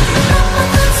brain. Not my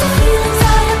thoughts or feelings,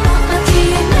 I am not my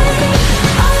DNA.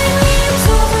 I am the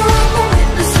observer, I'm a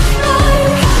witness of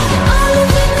life. I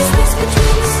live in the space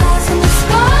between the stars and the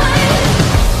sky.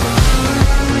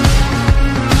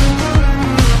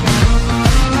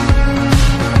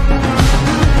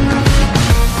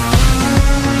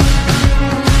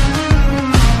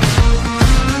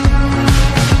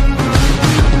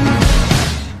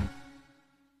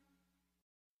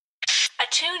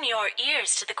 Attune your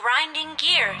ears to the grinding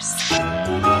gears.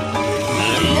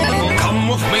 Come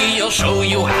with me, I'll show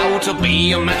you how to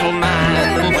be a metal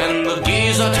man. When the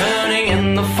gears are turning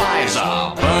and the fires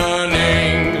are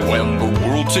burning. When the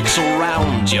world ticks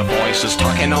around, your voice is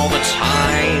talking all the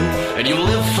time. And you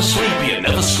live for sleep, you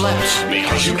never slept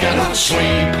because you cannot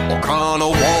sleep. Oh,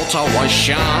 Colonel Walter was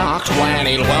shocked when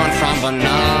he learned from the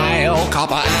Nile.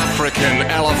 Copper African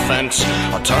elephants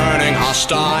are turning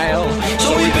hostile.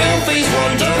 So we built these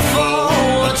wonderful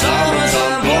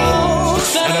automaton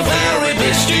boats and a very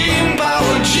big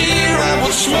steam-powered G-Ram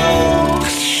with smoke.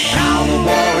 Now the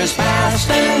war is past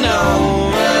and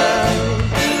over.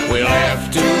 We'll have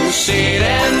to sit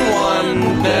and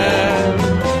wonder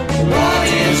what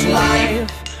is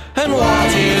life and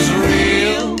what is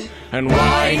real, and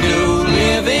why do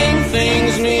living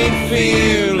things need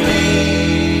feeling?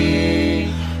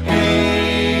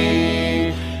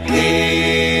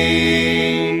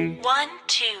 1,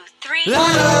 2, 3. La la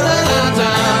la la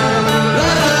la, la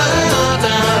la la la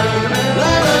la, la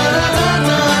la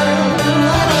la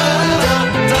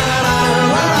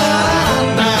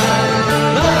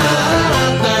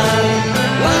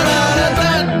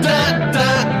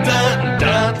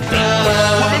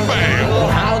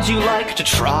to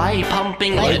try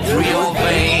pumping lead through your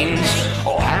veins,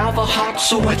 or have a heart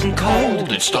so wet and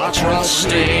cold it starts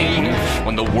rusting.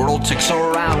 When the world ticks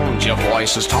around, your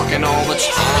voice is talking all the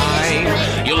time.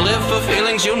 You live for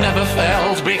feelings you never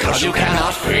felt because you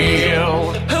cannot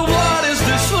feel. What is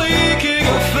this leaking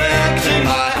affecting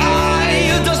my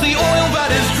eye? Does the oil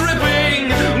that is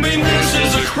dripping mean this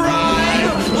is a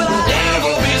crime? Will I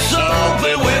ever be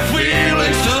something with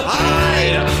feelings to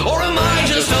hide, or am I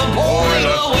just a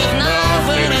boiler with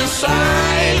nothing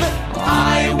inside?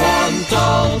 I want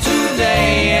all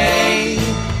today.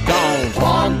 Don't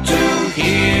want to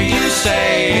hear you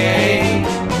say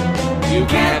you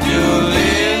can't do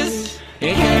this,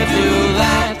 you can't do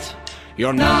that.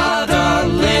 You're not a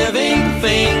living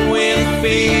thing with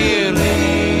feeling.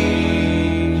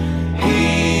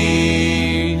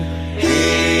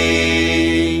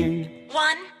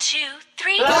 1, 2,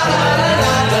 3.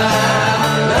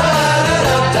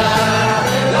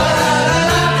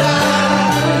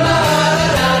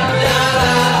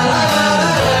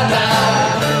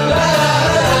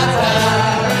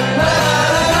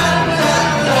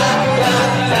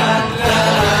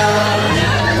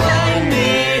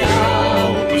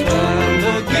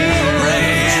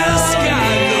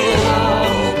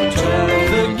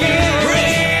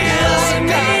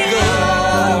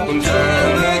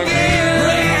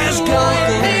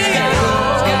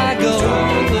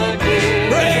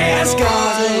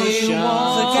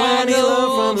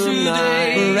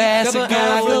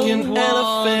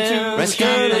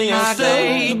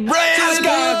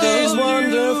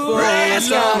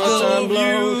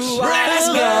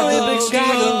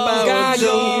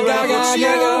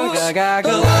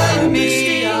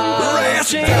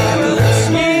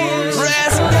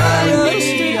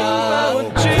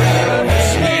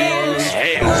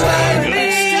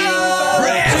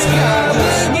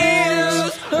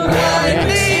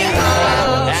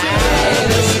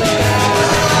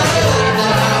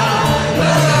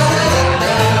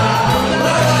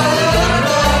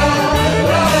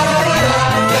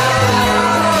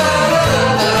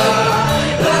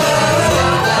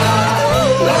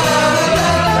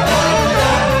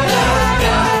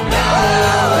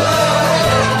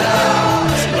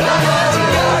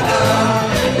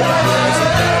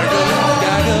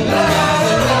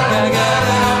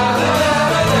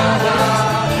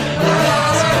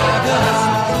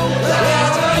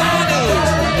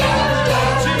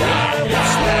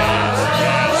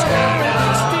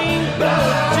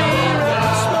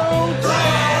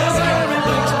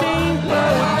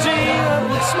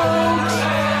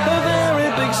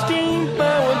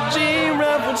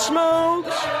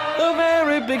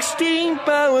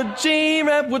 Steam-powered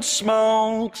G-Redwood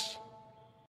smokes.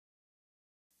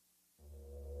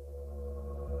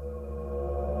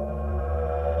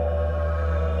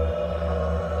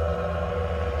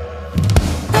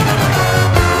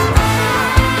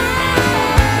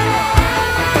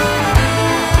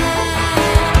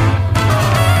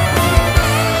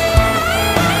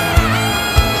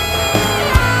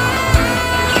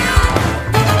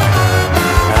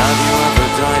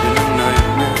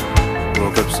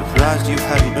 You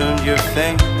hadn't earned your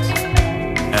fate.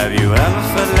 Have you ever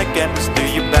felt like Atlas threw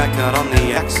you back out on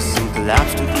the axis and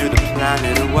collapsed and threw the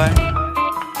planet away?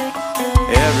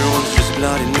 Everyone's just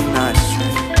blood in the night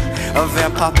street, a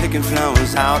vampire picking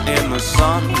flowers out in the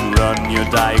sun. Run your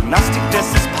diagnostic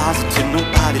test is positive,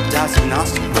 nobody dies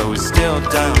agnostic, but we still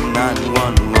dial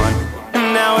 911.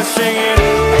 And now we're singing,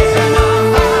 it's an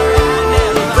on fire right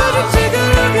now. Could you take a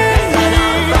look at me? It's an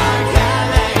on fire, can't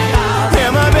let go.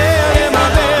 In my bed, in my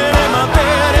bed.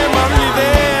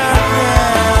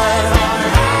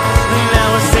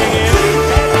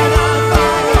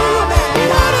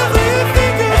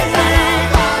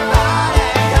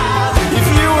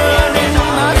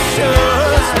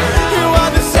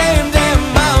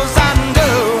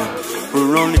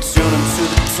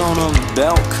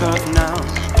 Bell curve now,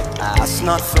 ask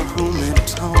not for whom it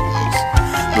tones.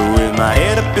 But with my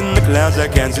head up in the clouds, I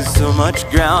can't see so much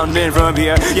ground. And from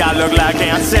here, yeah, I look like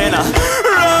ants in a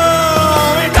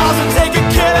row. It doesn't take a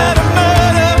killer to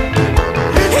murder,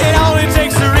 it only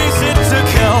takes a reason to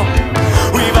kill.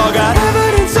 We've all got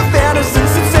evidence of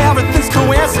innocence, since everything's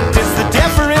coincidence. The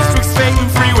difference betwixt fate and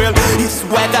free will is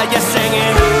whether you're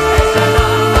singing.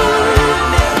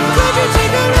 Could you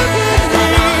take a look at me?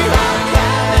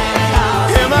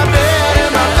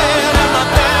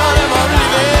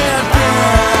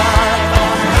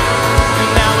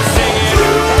 Now we're singing.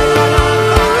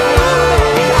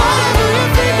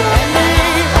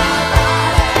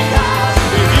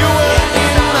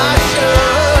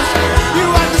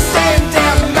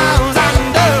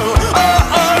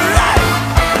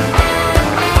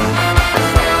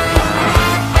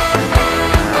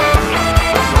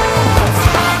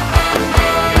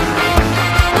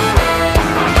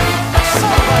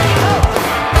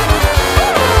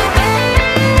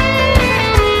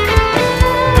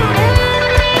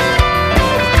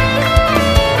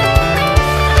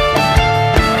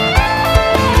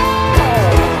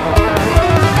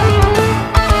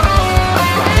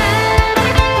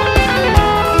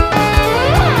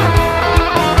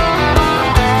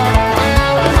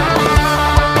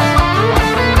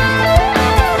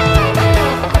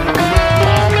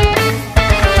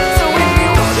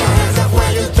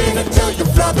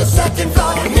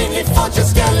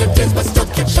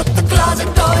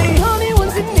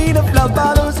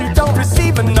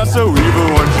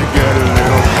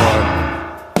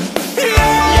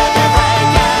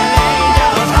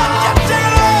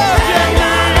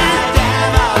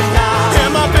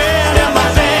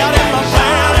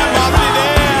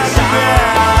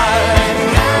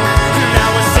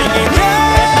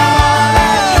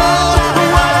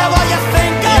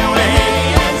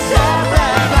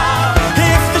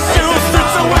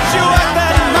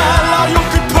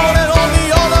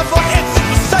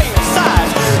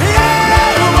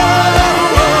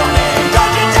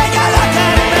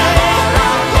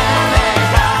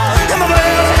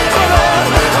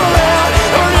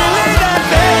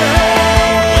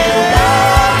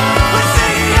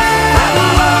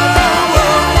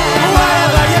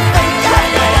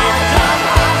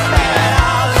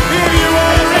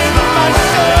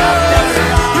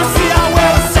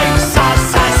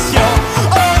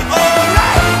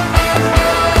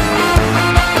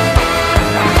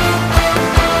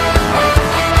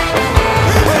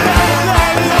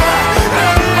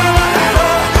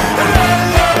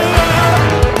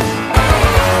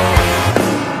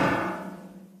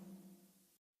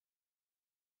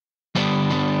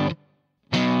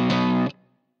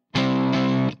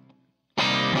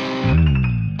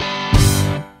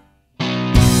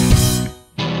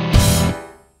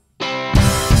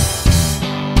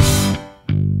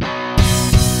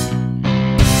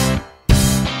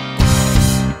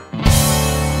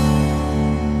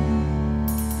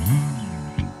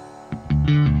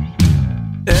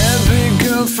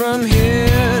 from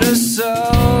here to Soho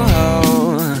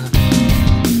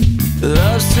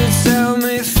loves to tell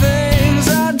me things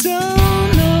I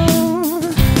don't know.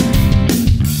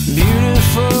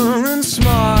 Beautiful and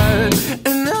smart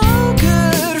and no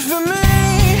good for me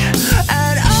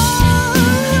at all.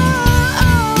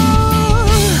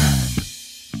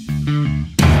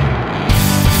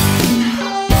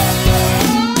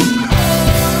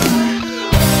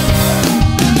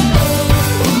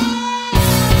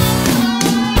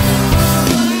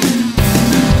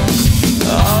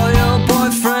 All your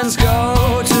boyfriends go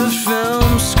to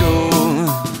film school.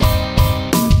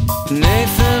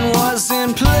 Nathan was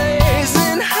in plays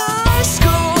in high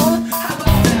school.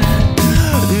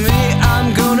 Me,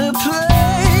 I'm gonna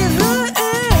play the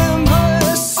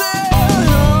imbecile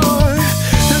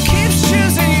who keeps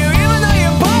choosing you even though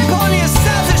you're bipolar, you're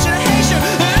selfish and hate you.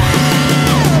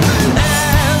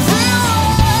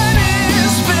 Everyone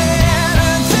is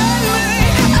better than me.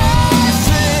 I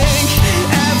think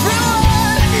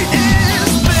everyone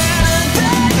is better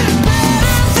than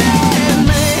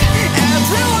me.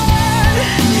 Everyone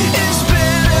is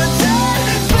better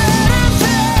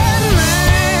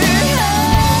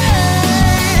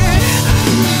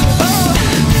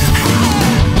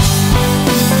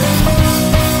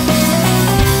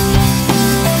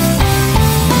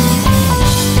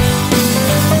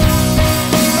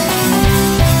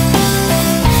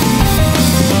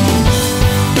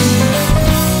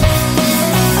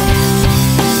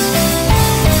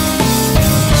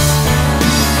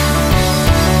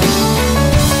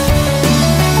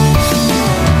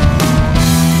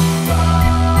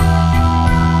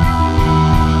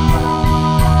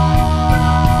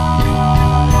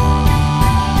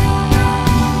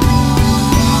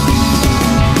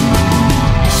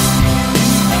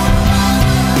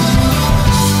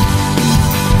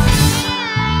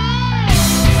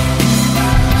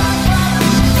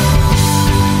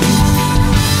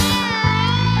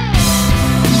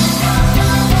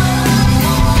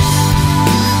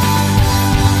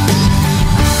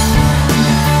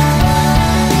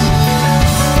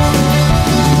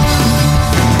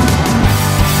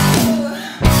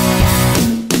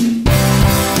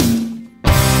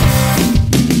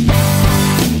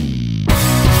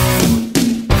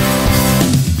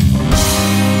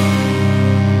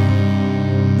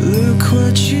Look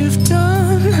what you've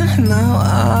done, now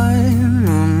I'm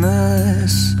a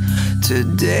mess.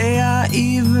 Today I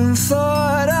even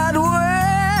thought I'd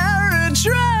wear a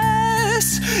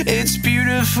dress. It's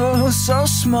beautiful, so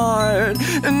smart,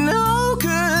 and no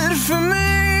good for me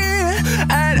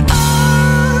at all.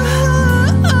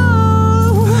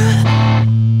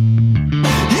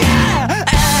 Yeah,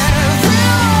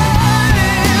 everyone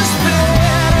is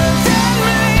better than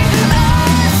me.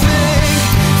 I think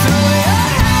throw your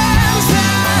hands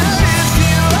out if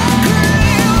you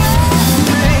agree with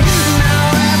me. Now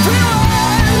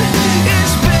everyone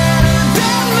is better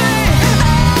than me.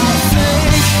 I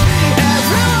think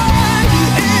everyone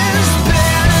is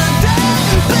better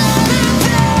than me.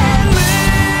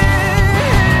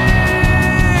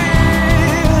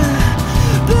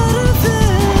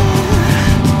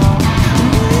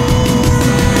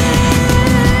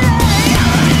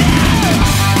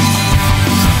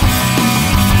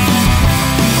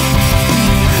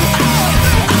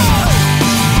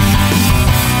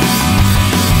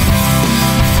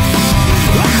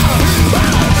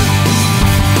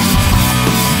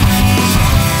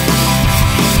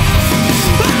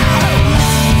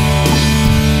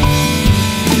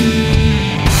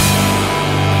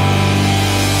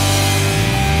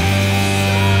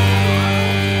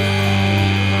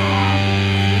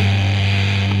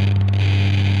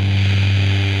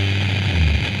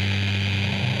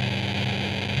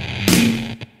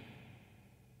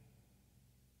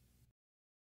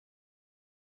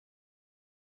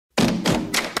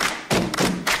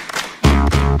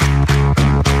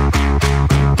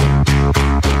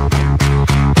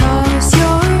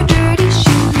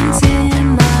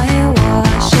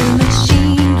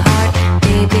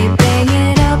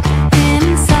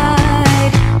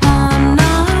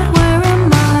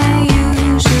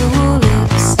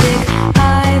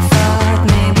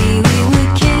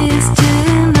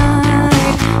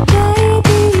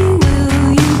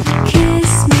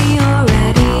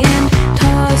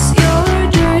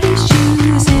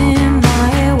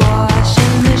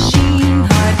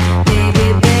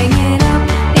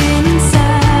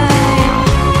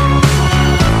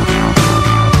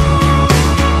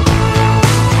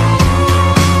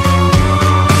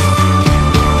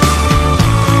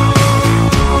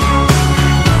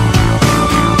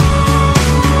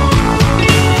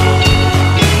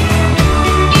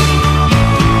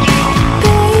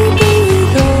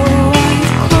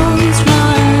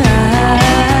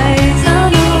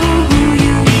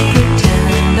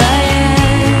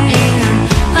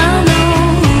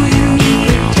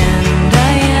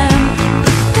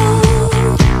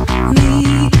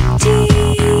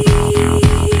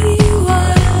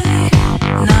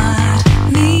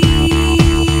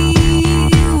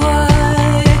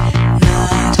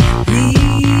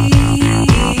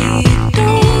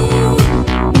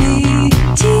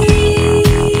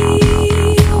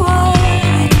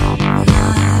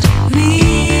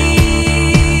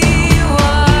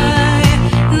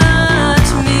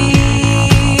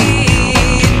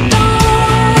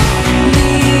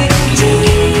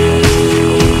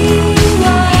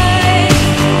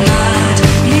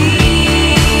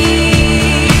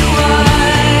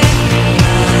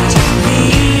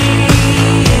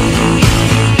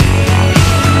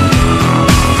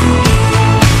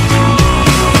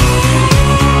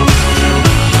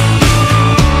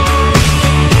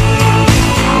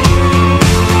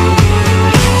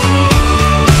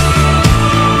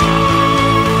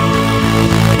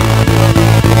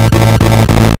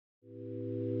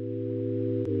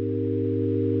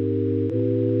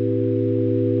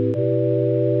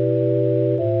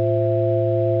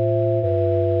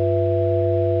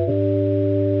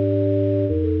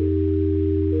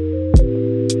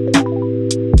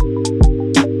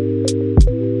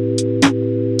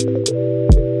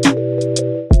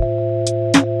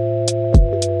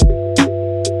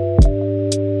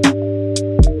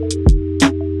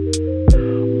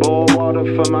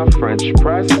 my French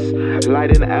press.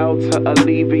 Light an L to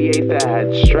alleviate the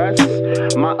head stress.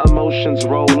 My emotions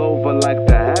roll over like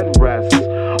the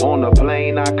headrest. On a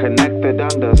plane I connected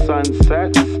under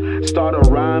sunsets. Start a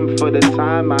rhyme for the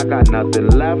time I got nothing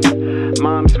left.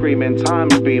 Mom screaming,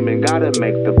 time's beaming, gotta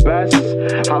make the best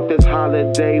out this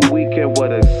holiday weekend,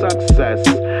 what a success.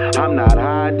 I'm not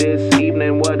high this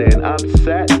evening, what an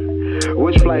upset.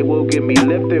 Which flight will get me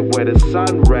lifted where the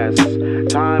sun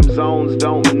rests? Time zones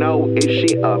don't know, is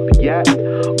she up yet?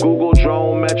 Google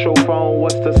drone, metro phone,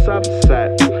 what's the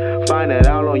subset? Find it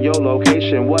out on your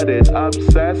location, what is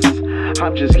obsessed?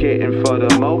 I'm just kidding for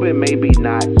the moment, maybe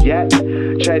not yet.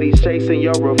 Chetty's chasing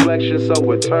your reflection,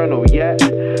 so eternal yet.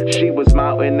 She was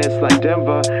mountainous like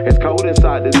Denver. It's cold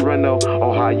inside this Reno.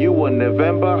 Oh, how you in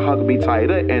November? Hug me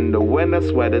tighter in the winter.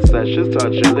 Sweater sessions,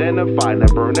 touch your linen. Find a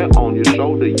burner on your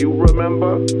shoulder. You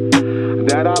remember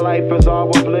that our life is all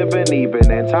worth living,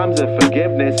 even in times of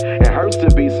forgiveness. It hurts to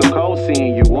be so cold,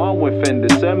 seeing you on within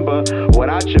December.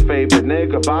 Without your favorite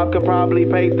nigga, Bob could probably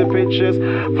paint the pictures.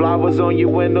 Flowers on your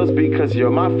windows because you're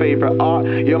my favorite art.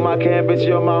 You're my canvas,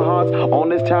 you're my heart. On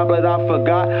this tablet I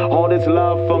forgot. All this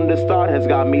love from the start has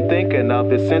got me thinking of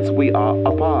this since we are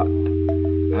apart.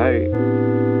 Hey.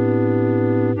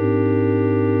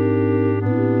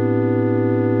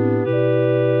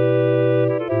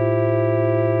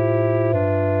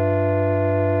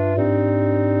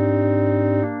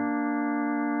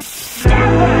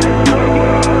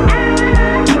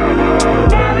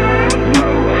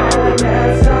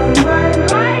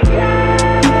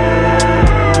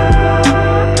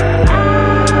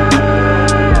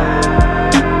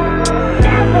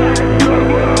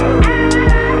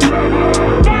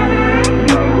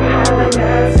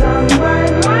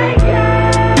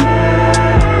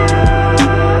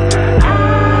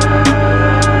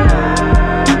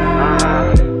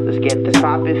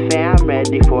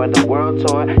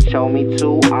 Show me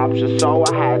two options, so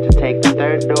I had to take the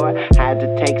third door. Had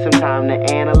to take some time to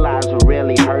analyze what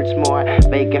really hurts more.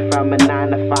 Making from a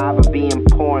 9 to 5 or being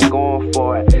poor and going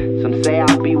for it. Some say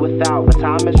I'll be without, but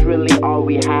time is really all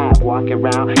we have. Walking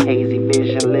around, hazy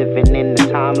vision, living in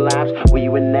the time lapse. We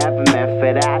were never meant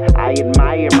for that. I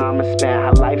admire mama spent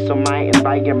her life so my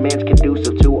environment's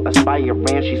conducive to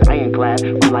aspiring. She's ironclad.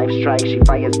 When life strikes, she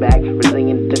fires back.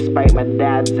 Resilient despite my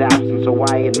dad's absence, so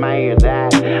I admire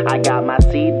that. I got my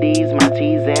CDs, my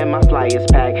T's, and my flyers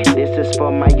packed. This is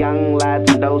for my young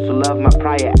lads and those who love my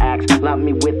prior acts. Lump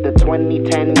me with the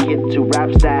 2010 kid who rap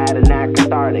sad and act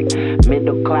cathartic.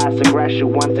 Middle class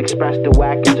aggression once expressed through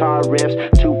whack guitar riffs.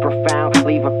 Too profound,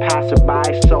 leave a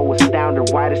passerby so astounded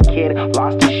why this kid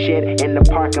lost his shit in the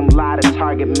parking lot of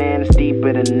Target. Man, it's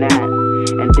deeper than that.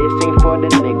 And this ain't for the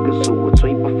niggas who will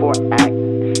tweet before act.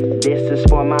 This is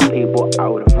for my people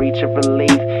out of reach of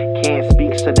relief. Can't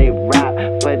speak so they rap.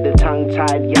 For the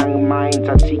tongue-tied young minds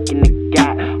are seeking the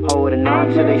gap, holding on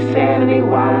to their sanity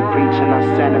while I'm preaching our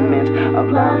sentiments of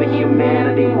love and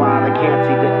humanity. While I can't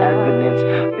see the evidence,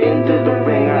 been through the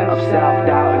ringer of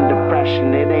self-doubt and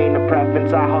depression. It ain't a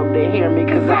preference, I hope they hear me,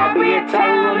 cause I'll be a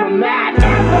telling them a madman.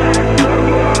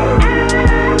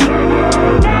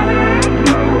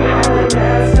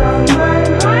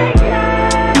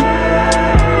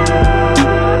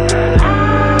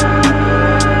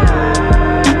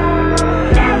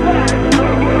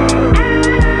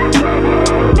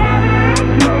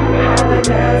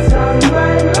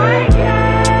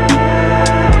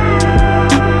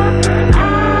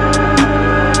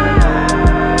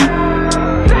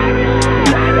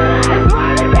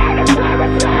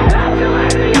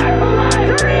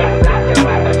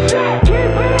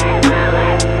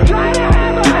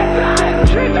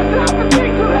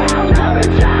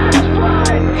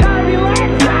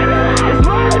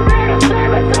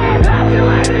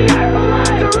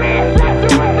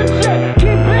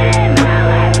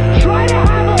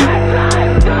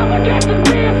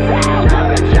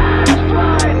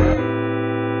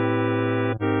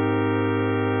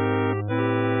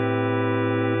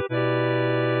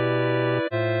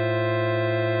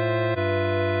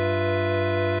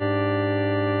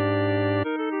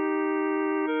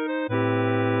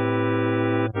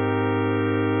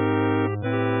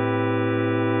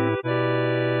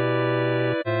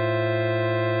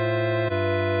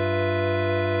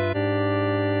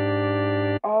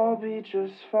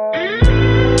 Just fine.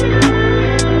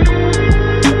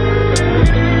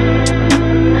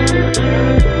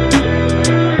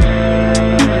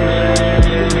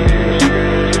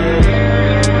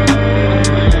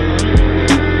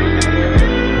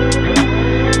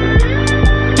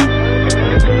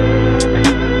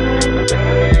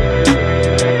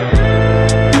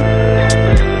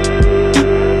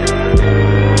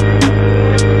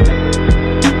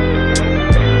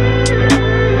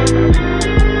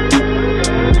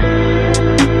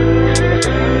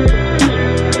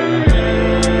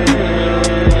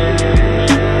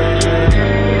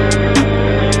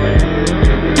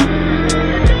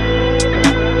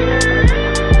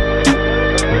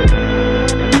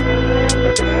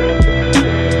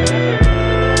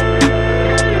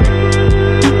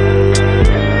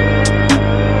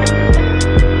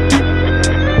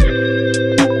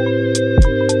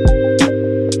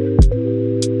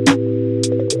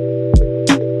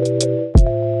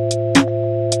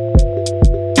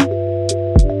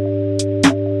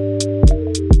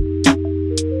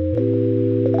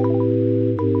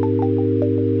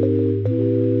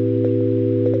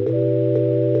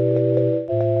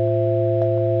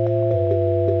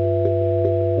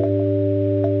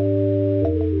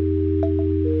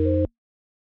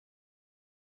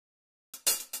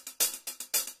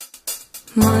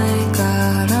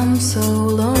 so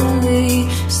lonely,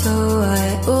 so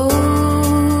I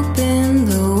open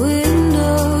the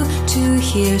window to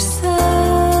hear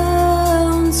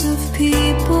sounds of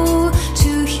people,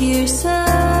 to hear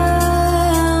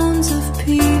sounds of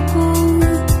people.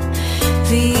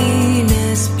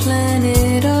 Venus,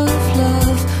 planet of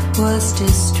love, was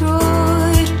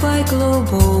destroyed by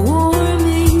global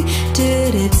warming.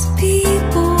 Did its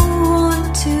people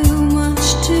want too much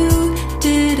too?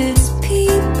 Did its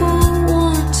people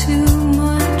want too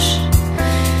much?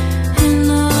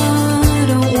 And I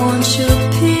don't want your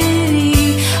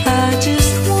pity, I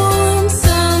just want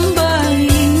somebody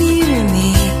near me.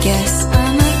 Guess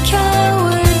I'm a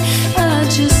coward, I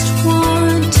just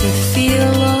want to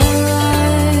feel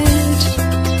alright.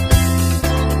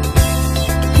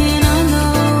 And I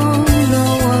know no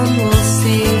one will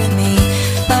save me,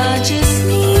 I just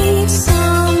need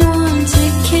someone to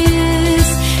kiss.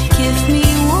 Give me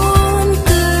one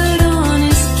good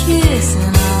honest kiss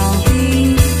and I'll be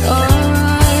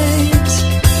alright.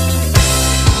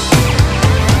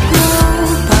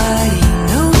 Nobody,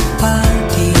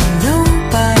 nobody,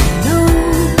 nobody,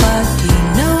 nobody,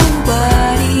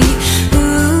 nobody.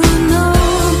 Ooh,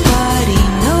 nobody,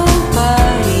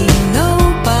 nobody,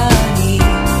 nobody.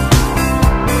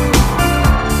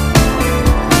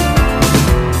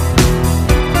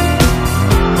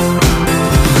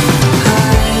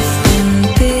 I've been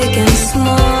big and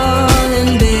small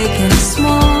and big and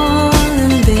small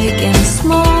and big and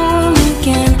small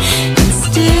again, and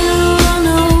still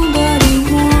nobody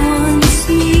wants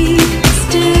me.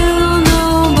 Still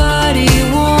nobody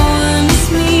wants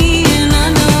me, and I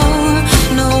know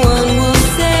no one will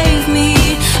save me.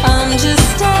 I'm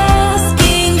just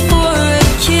asking for a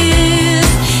kiss.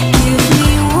 Give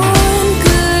me one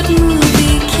good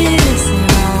movie kiss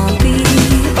and I'll be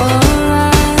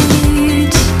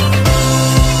alright.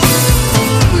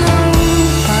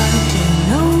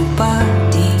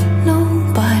 Nobody,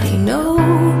 nobody,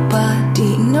 nobody,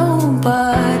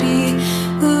 nobody.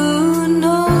 Ooh,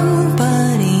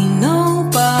 nobody,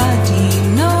 nobody,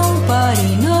 nobody,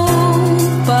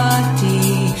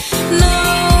 nobody.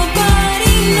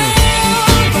 Nobody,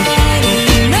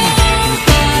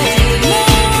 nobody,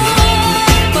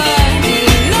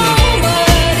 nobody, nobody, nobody,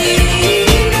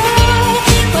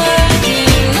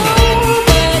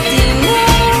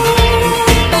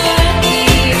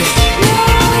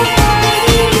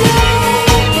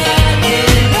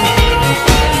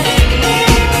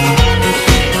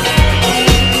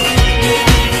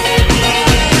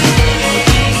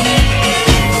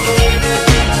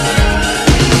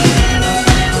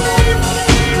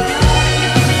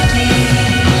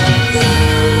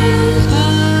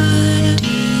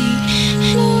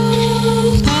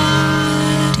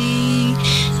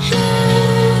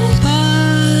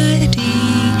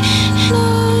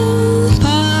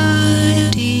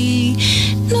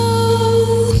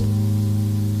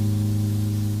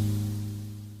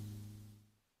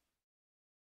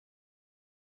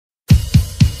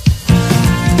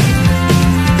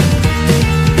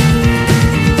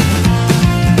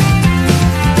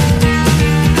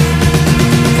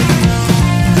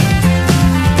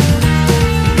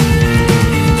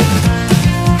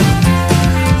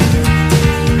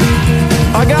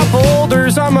 I got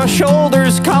boulders on my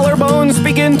shoulders, collarbones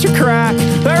begin to crack.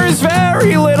 There's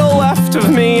very little left of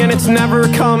me and it's never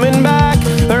coming back.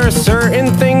 There are certain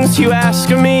things you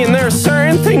ask of me and there are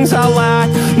certain things I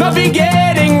lack. The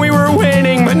beginning we were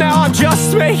winning, but now I'm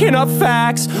just making up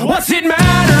facts. What's it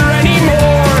matter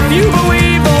anymore if you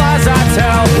believe the lies I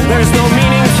tell? There's no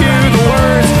meaning to the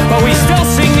words, but we still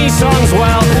sing these songs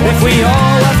well. If we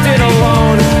all left it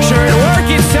alone, sure it'd work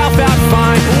itself out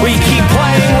fine. We keep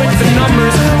playing with the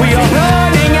numbers, we are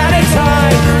running out of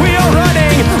time. We are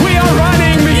running,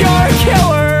 but you're a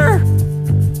killer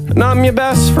and I'm your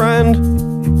best friend.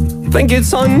 Think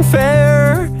it's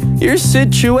unfair, your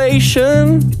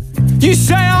situation. You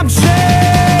say I'm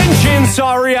changing,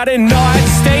 sorry I didn't know I'd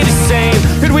stay the same.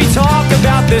 Could we talk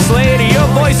about this later? Your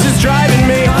voice is driving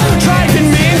me insane.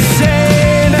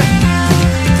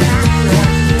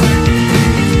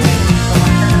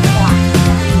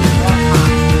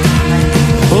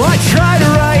 Well, I try to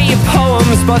write you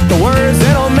poems, but the words,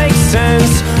 they don't make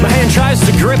sense. My hand tries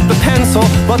to grip the pencil,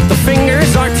 but the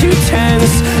fingers are too tense.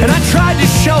 And I tried to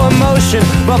show emotion,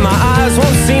 but my eyes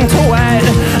won't seem to wet.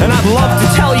 And I'd love to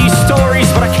tell you stories,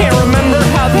 but I can't remember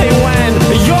how they went.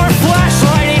 Your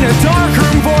flashlight in a dark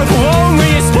room for the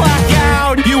loneliest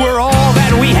blackout. You were all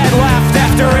that we had left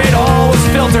after it all was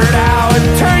filtered out.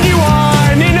 Turn you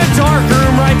on in a dark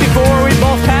room right before we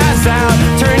both pass out.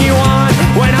 Turn you on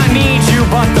when I need you,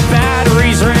 but the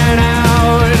batteries ran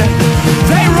out.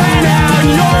 They ran out, and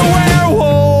you're a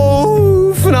werewolf.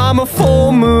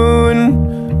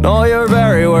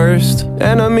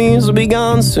 days will be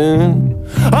gone soon.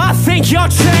 I think you're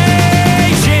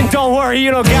changing. Don't worry,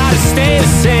 you don't gotta stay the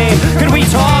same. Could we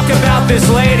talk about this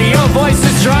later? Your voice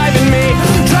is driving me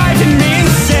insane.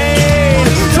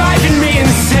 Driving me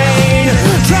insane.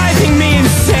 Driving me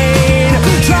insane.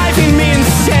 Driving me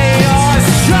insane. Oh,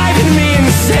 it's driving me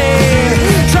insane.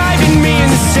 Driving me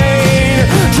insane.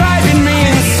 Driving me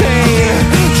insane.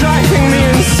 Driving me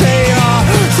insane. Oh,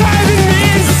 driving me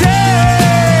insane.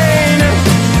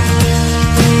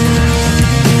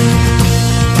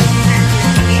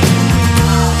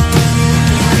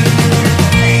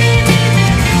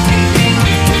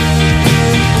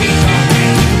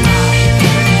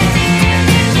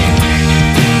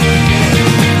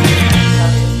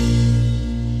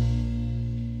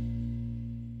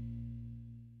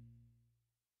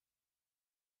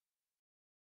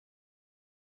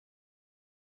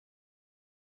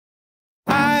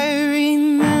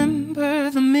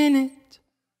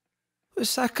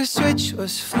 Was like a switch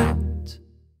was flipped.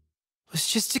 Was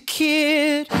just a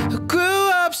kid who grew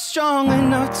up strong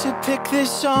enough to pick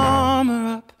this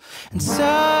armor up and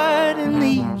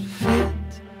suddenly it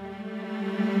fit.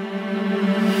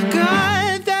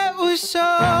 God, that was so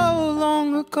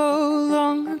long ago,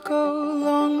 long ago,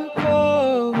 long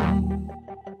ago.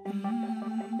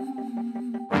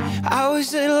 I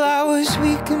was little, I was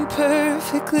weak and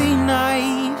perfectly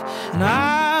naive, and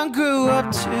I grew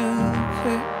up too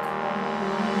quick.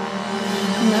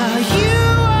 Now you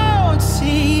won't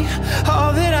see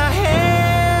all that I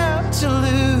have to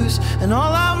lose and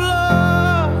all I've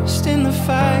lost in the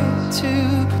fight to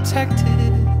protect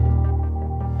it.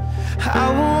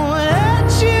 I won't let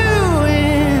you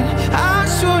in, I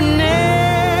swore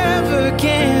never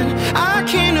again. I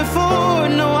can't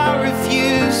afford, no, I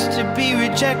refuse to be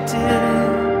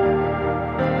rejected.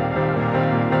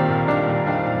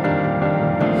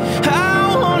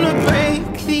 I wanna break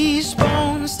these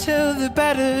bones till they're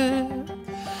better.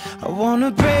 I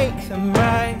wanna break them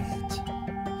right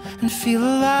and feel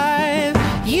alive.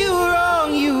 You were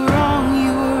wrong, you were wrong,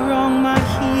 you were wrong. My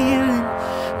healing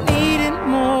needed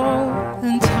more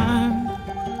than time.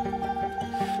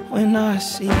 When I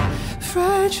see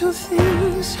fragile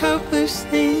things, helpless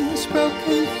things,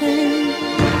 broken things,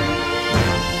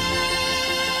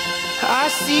 I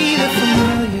see the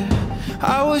familiar.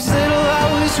 I was little, I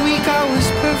was weak, I was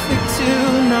perfect too.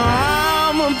 Now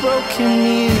I'm a broken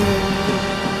mirror,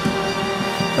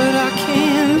 but I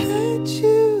can't let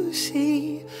you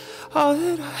see all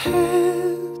that I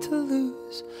have to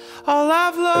lose, all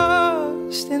I've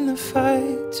lost in the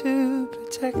fight to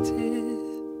protect it.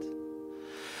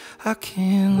 I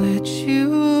can't let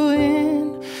you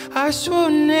in, I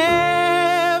swore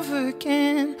never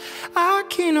again. I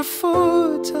can't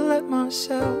afford to let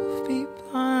myself be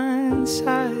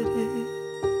blindsided.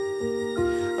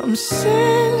 I'm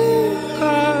standing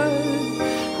guard,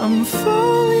 I'm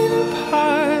falling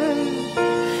apart,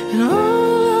 and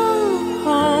all I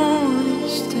want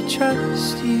is to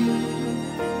trust you.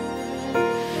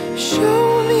 Show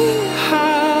me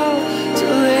how to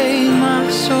lay my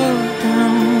sword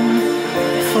down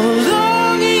for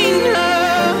long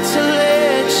enough to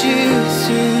let you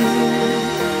through.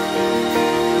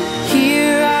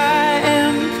 Here I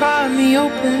am, pry me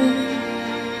open.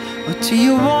 What do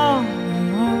you want?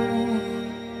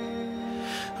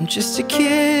 I'm just a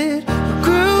kid who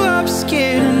grew up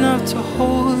scared enough to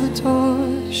hold the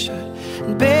door shut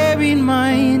and buried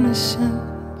my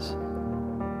innocence.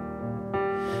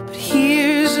 But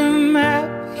here's a map,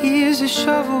 here's a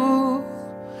shovel,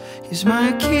 here's my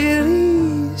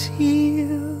Achilles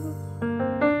heel.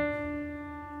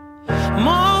 I'm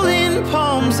all in,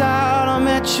 palms out, I'm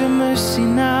at your mercy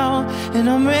now, and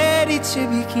I'm ready to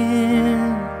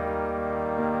begin.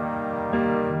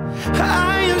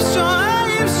 I am strong, I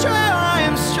am strong, I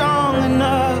am strong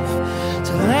enough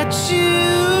to let you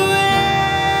in.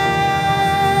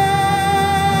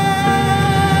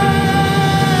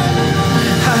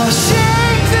 I'll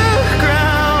shake the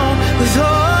ground with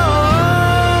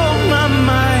all my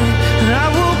might, and I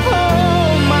will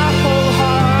pull my whole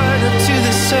heart up to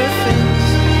the surface.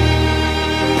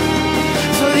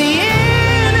 For the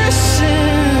innocent,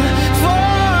 for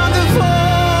the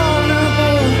vulnerable,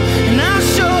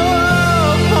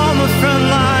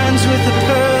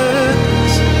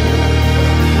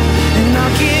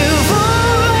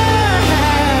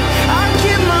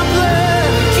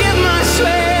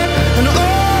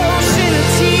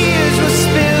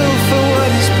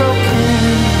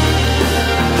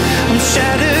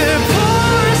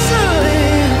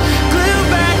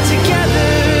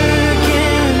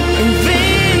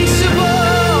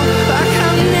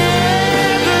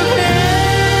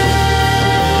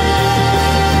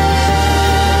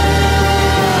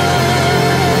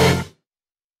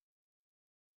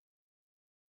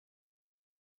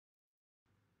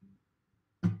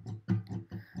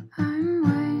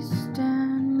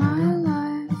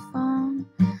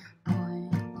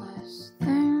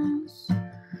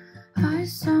 I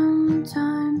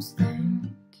sometimes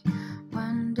think,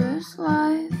 when does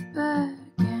life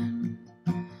begin?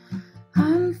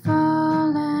 I'm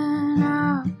falling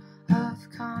out of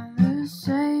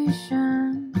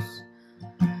conversations.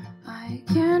 I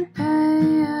can't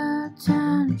pay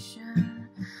attention.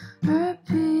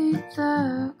 Repeat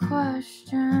the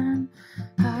question.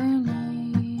 I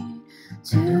need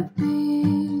to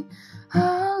be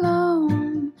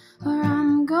alone, or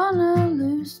I'm gonna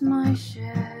lose my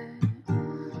shit.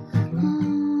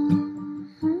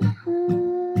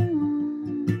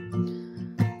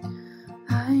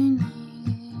 I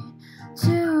need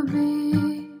to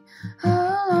be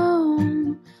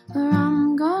alone, or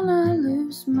I'm gonna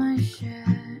lose my shit.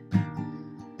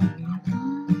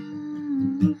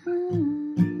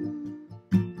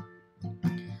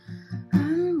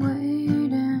 I'm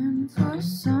waiting for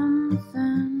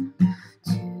something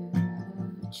to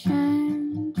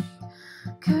change,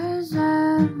 'cause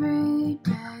every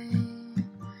day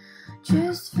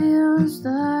just feels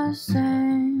the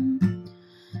same.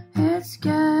 It's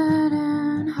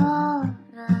getting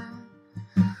harder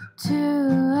to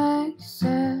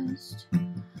exist.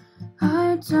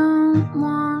 I don't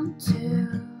want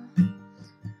to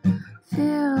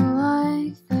feel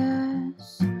like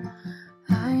this.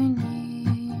 I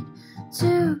need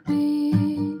to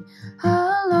be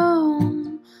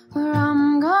alone, or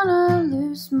I'm gonna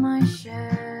lose my shit.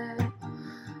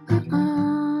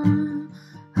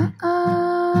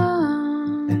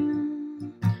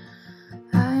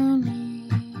 I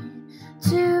need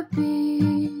to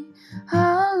be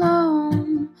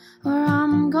alone, or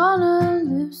I'm gonna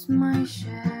lose my shit.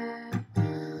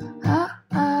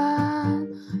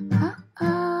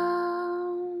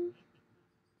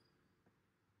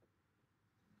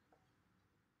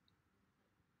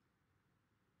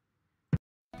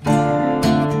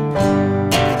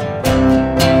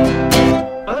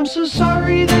 I'm so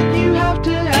sorry that you have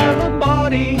to have a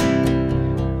body.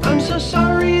 I'm so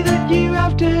sorry that you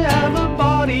have to have a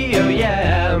body. Oh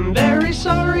yeah, I'm very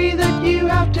sorry that you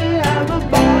have to have a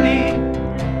body.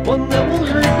 One that will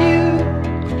hurt you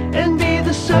and be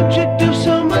the subject of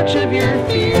so much of your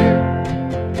fear.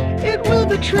 It will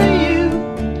betray you,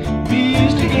 be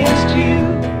used against you,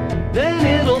 then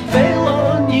it'll fail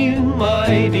on you,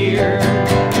 my dear.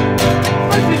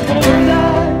 But before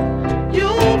that,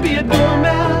 you'll be a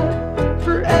doormat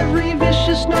for every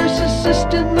vicious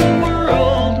narcissist in the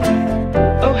world.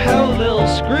 Oh, how they'll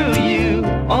screw you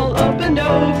all up and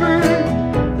over,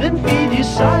 then feed you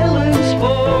silence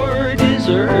for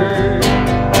dessert.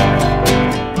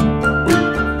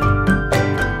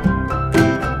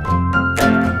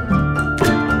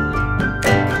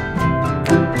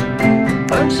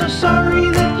 I'm so sorry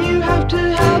that you have to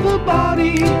have a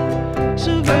body.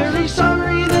 So very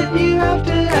sorry that you have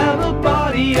to have a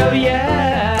body. Oh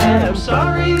yeah, I'm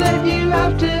sorry that you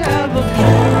have to have a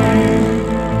body.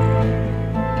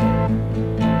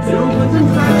 Filled with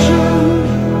infection,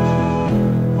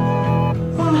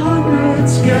 100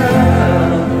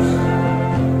 scabs,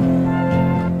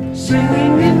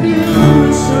 singing in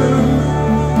unison,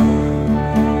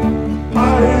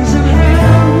 eyes and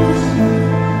hands,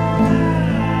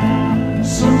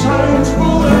 sometimes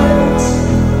bullets,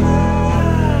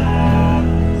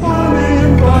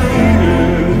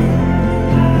 uninvited,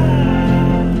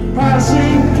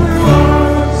 passing through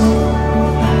us.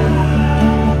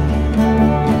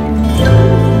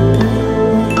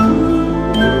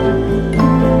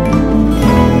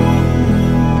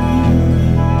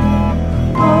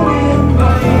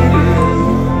 Uninvited,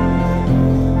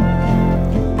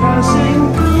 passing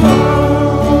through us.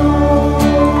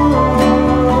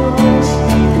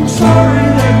 I'm sorry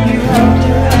that you have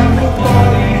to have a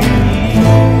body.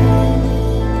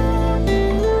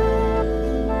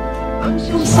 I'm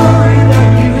so sorry that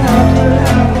you have to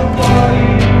have a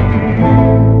body.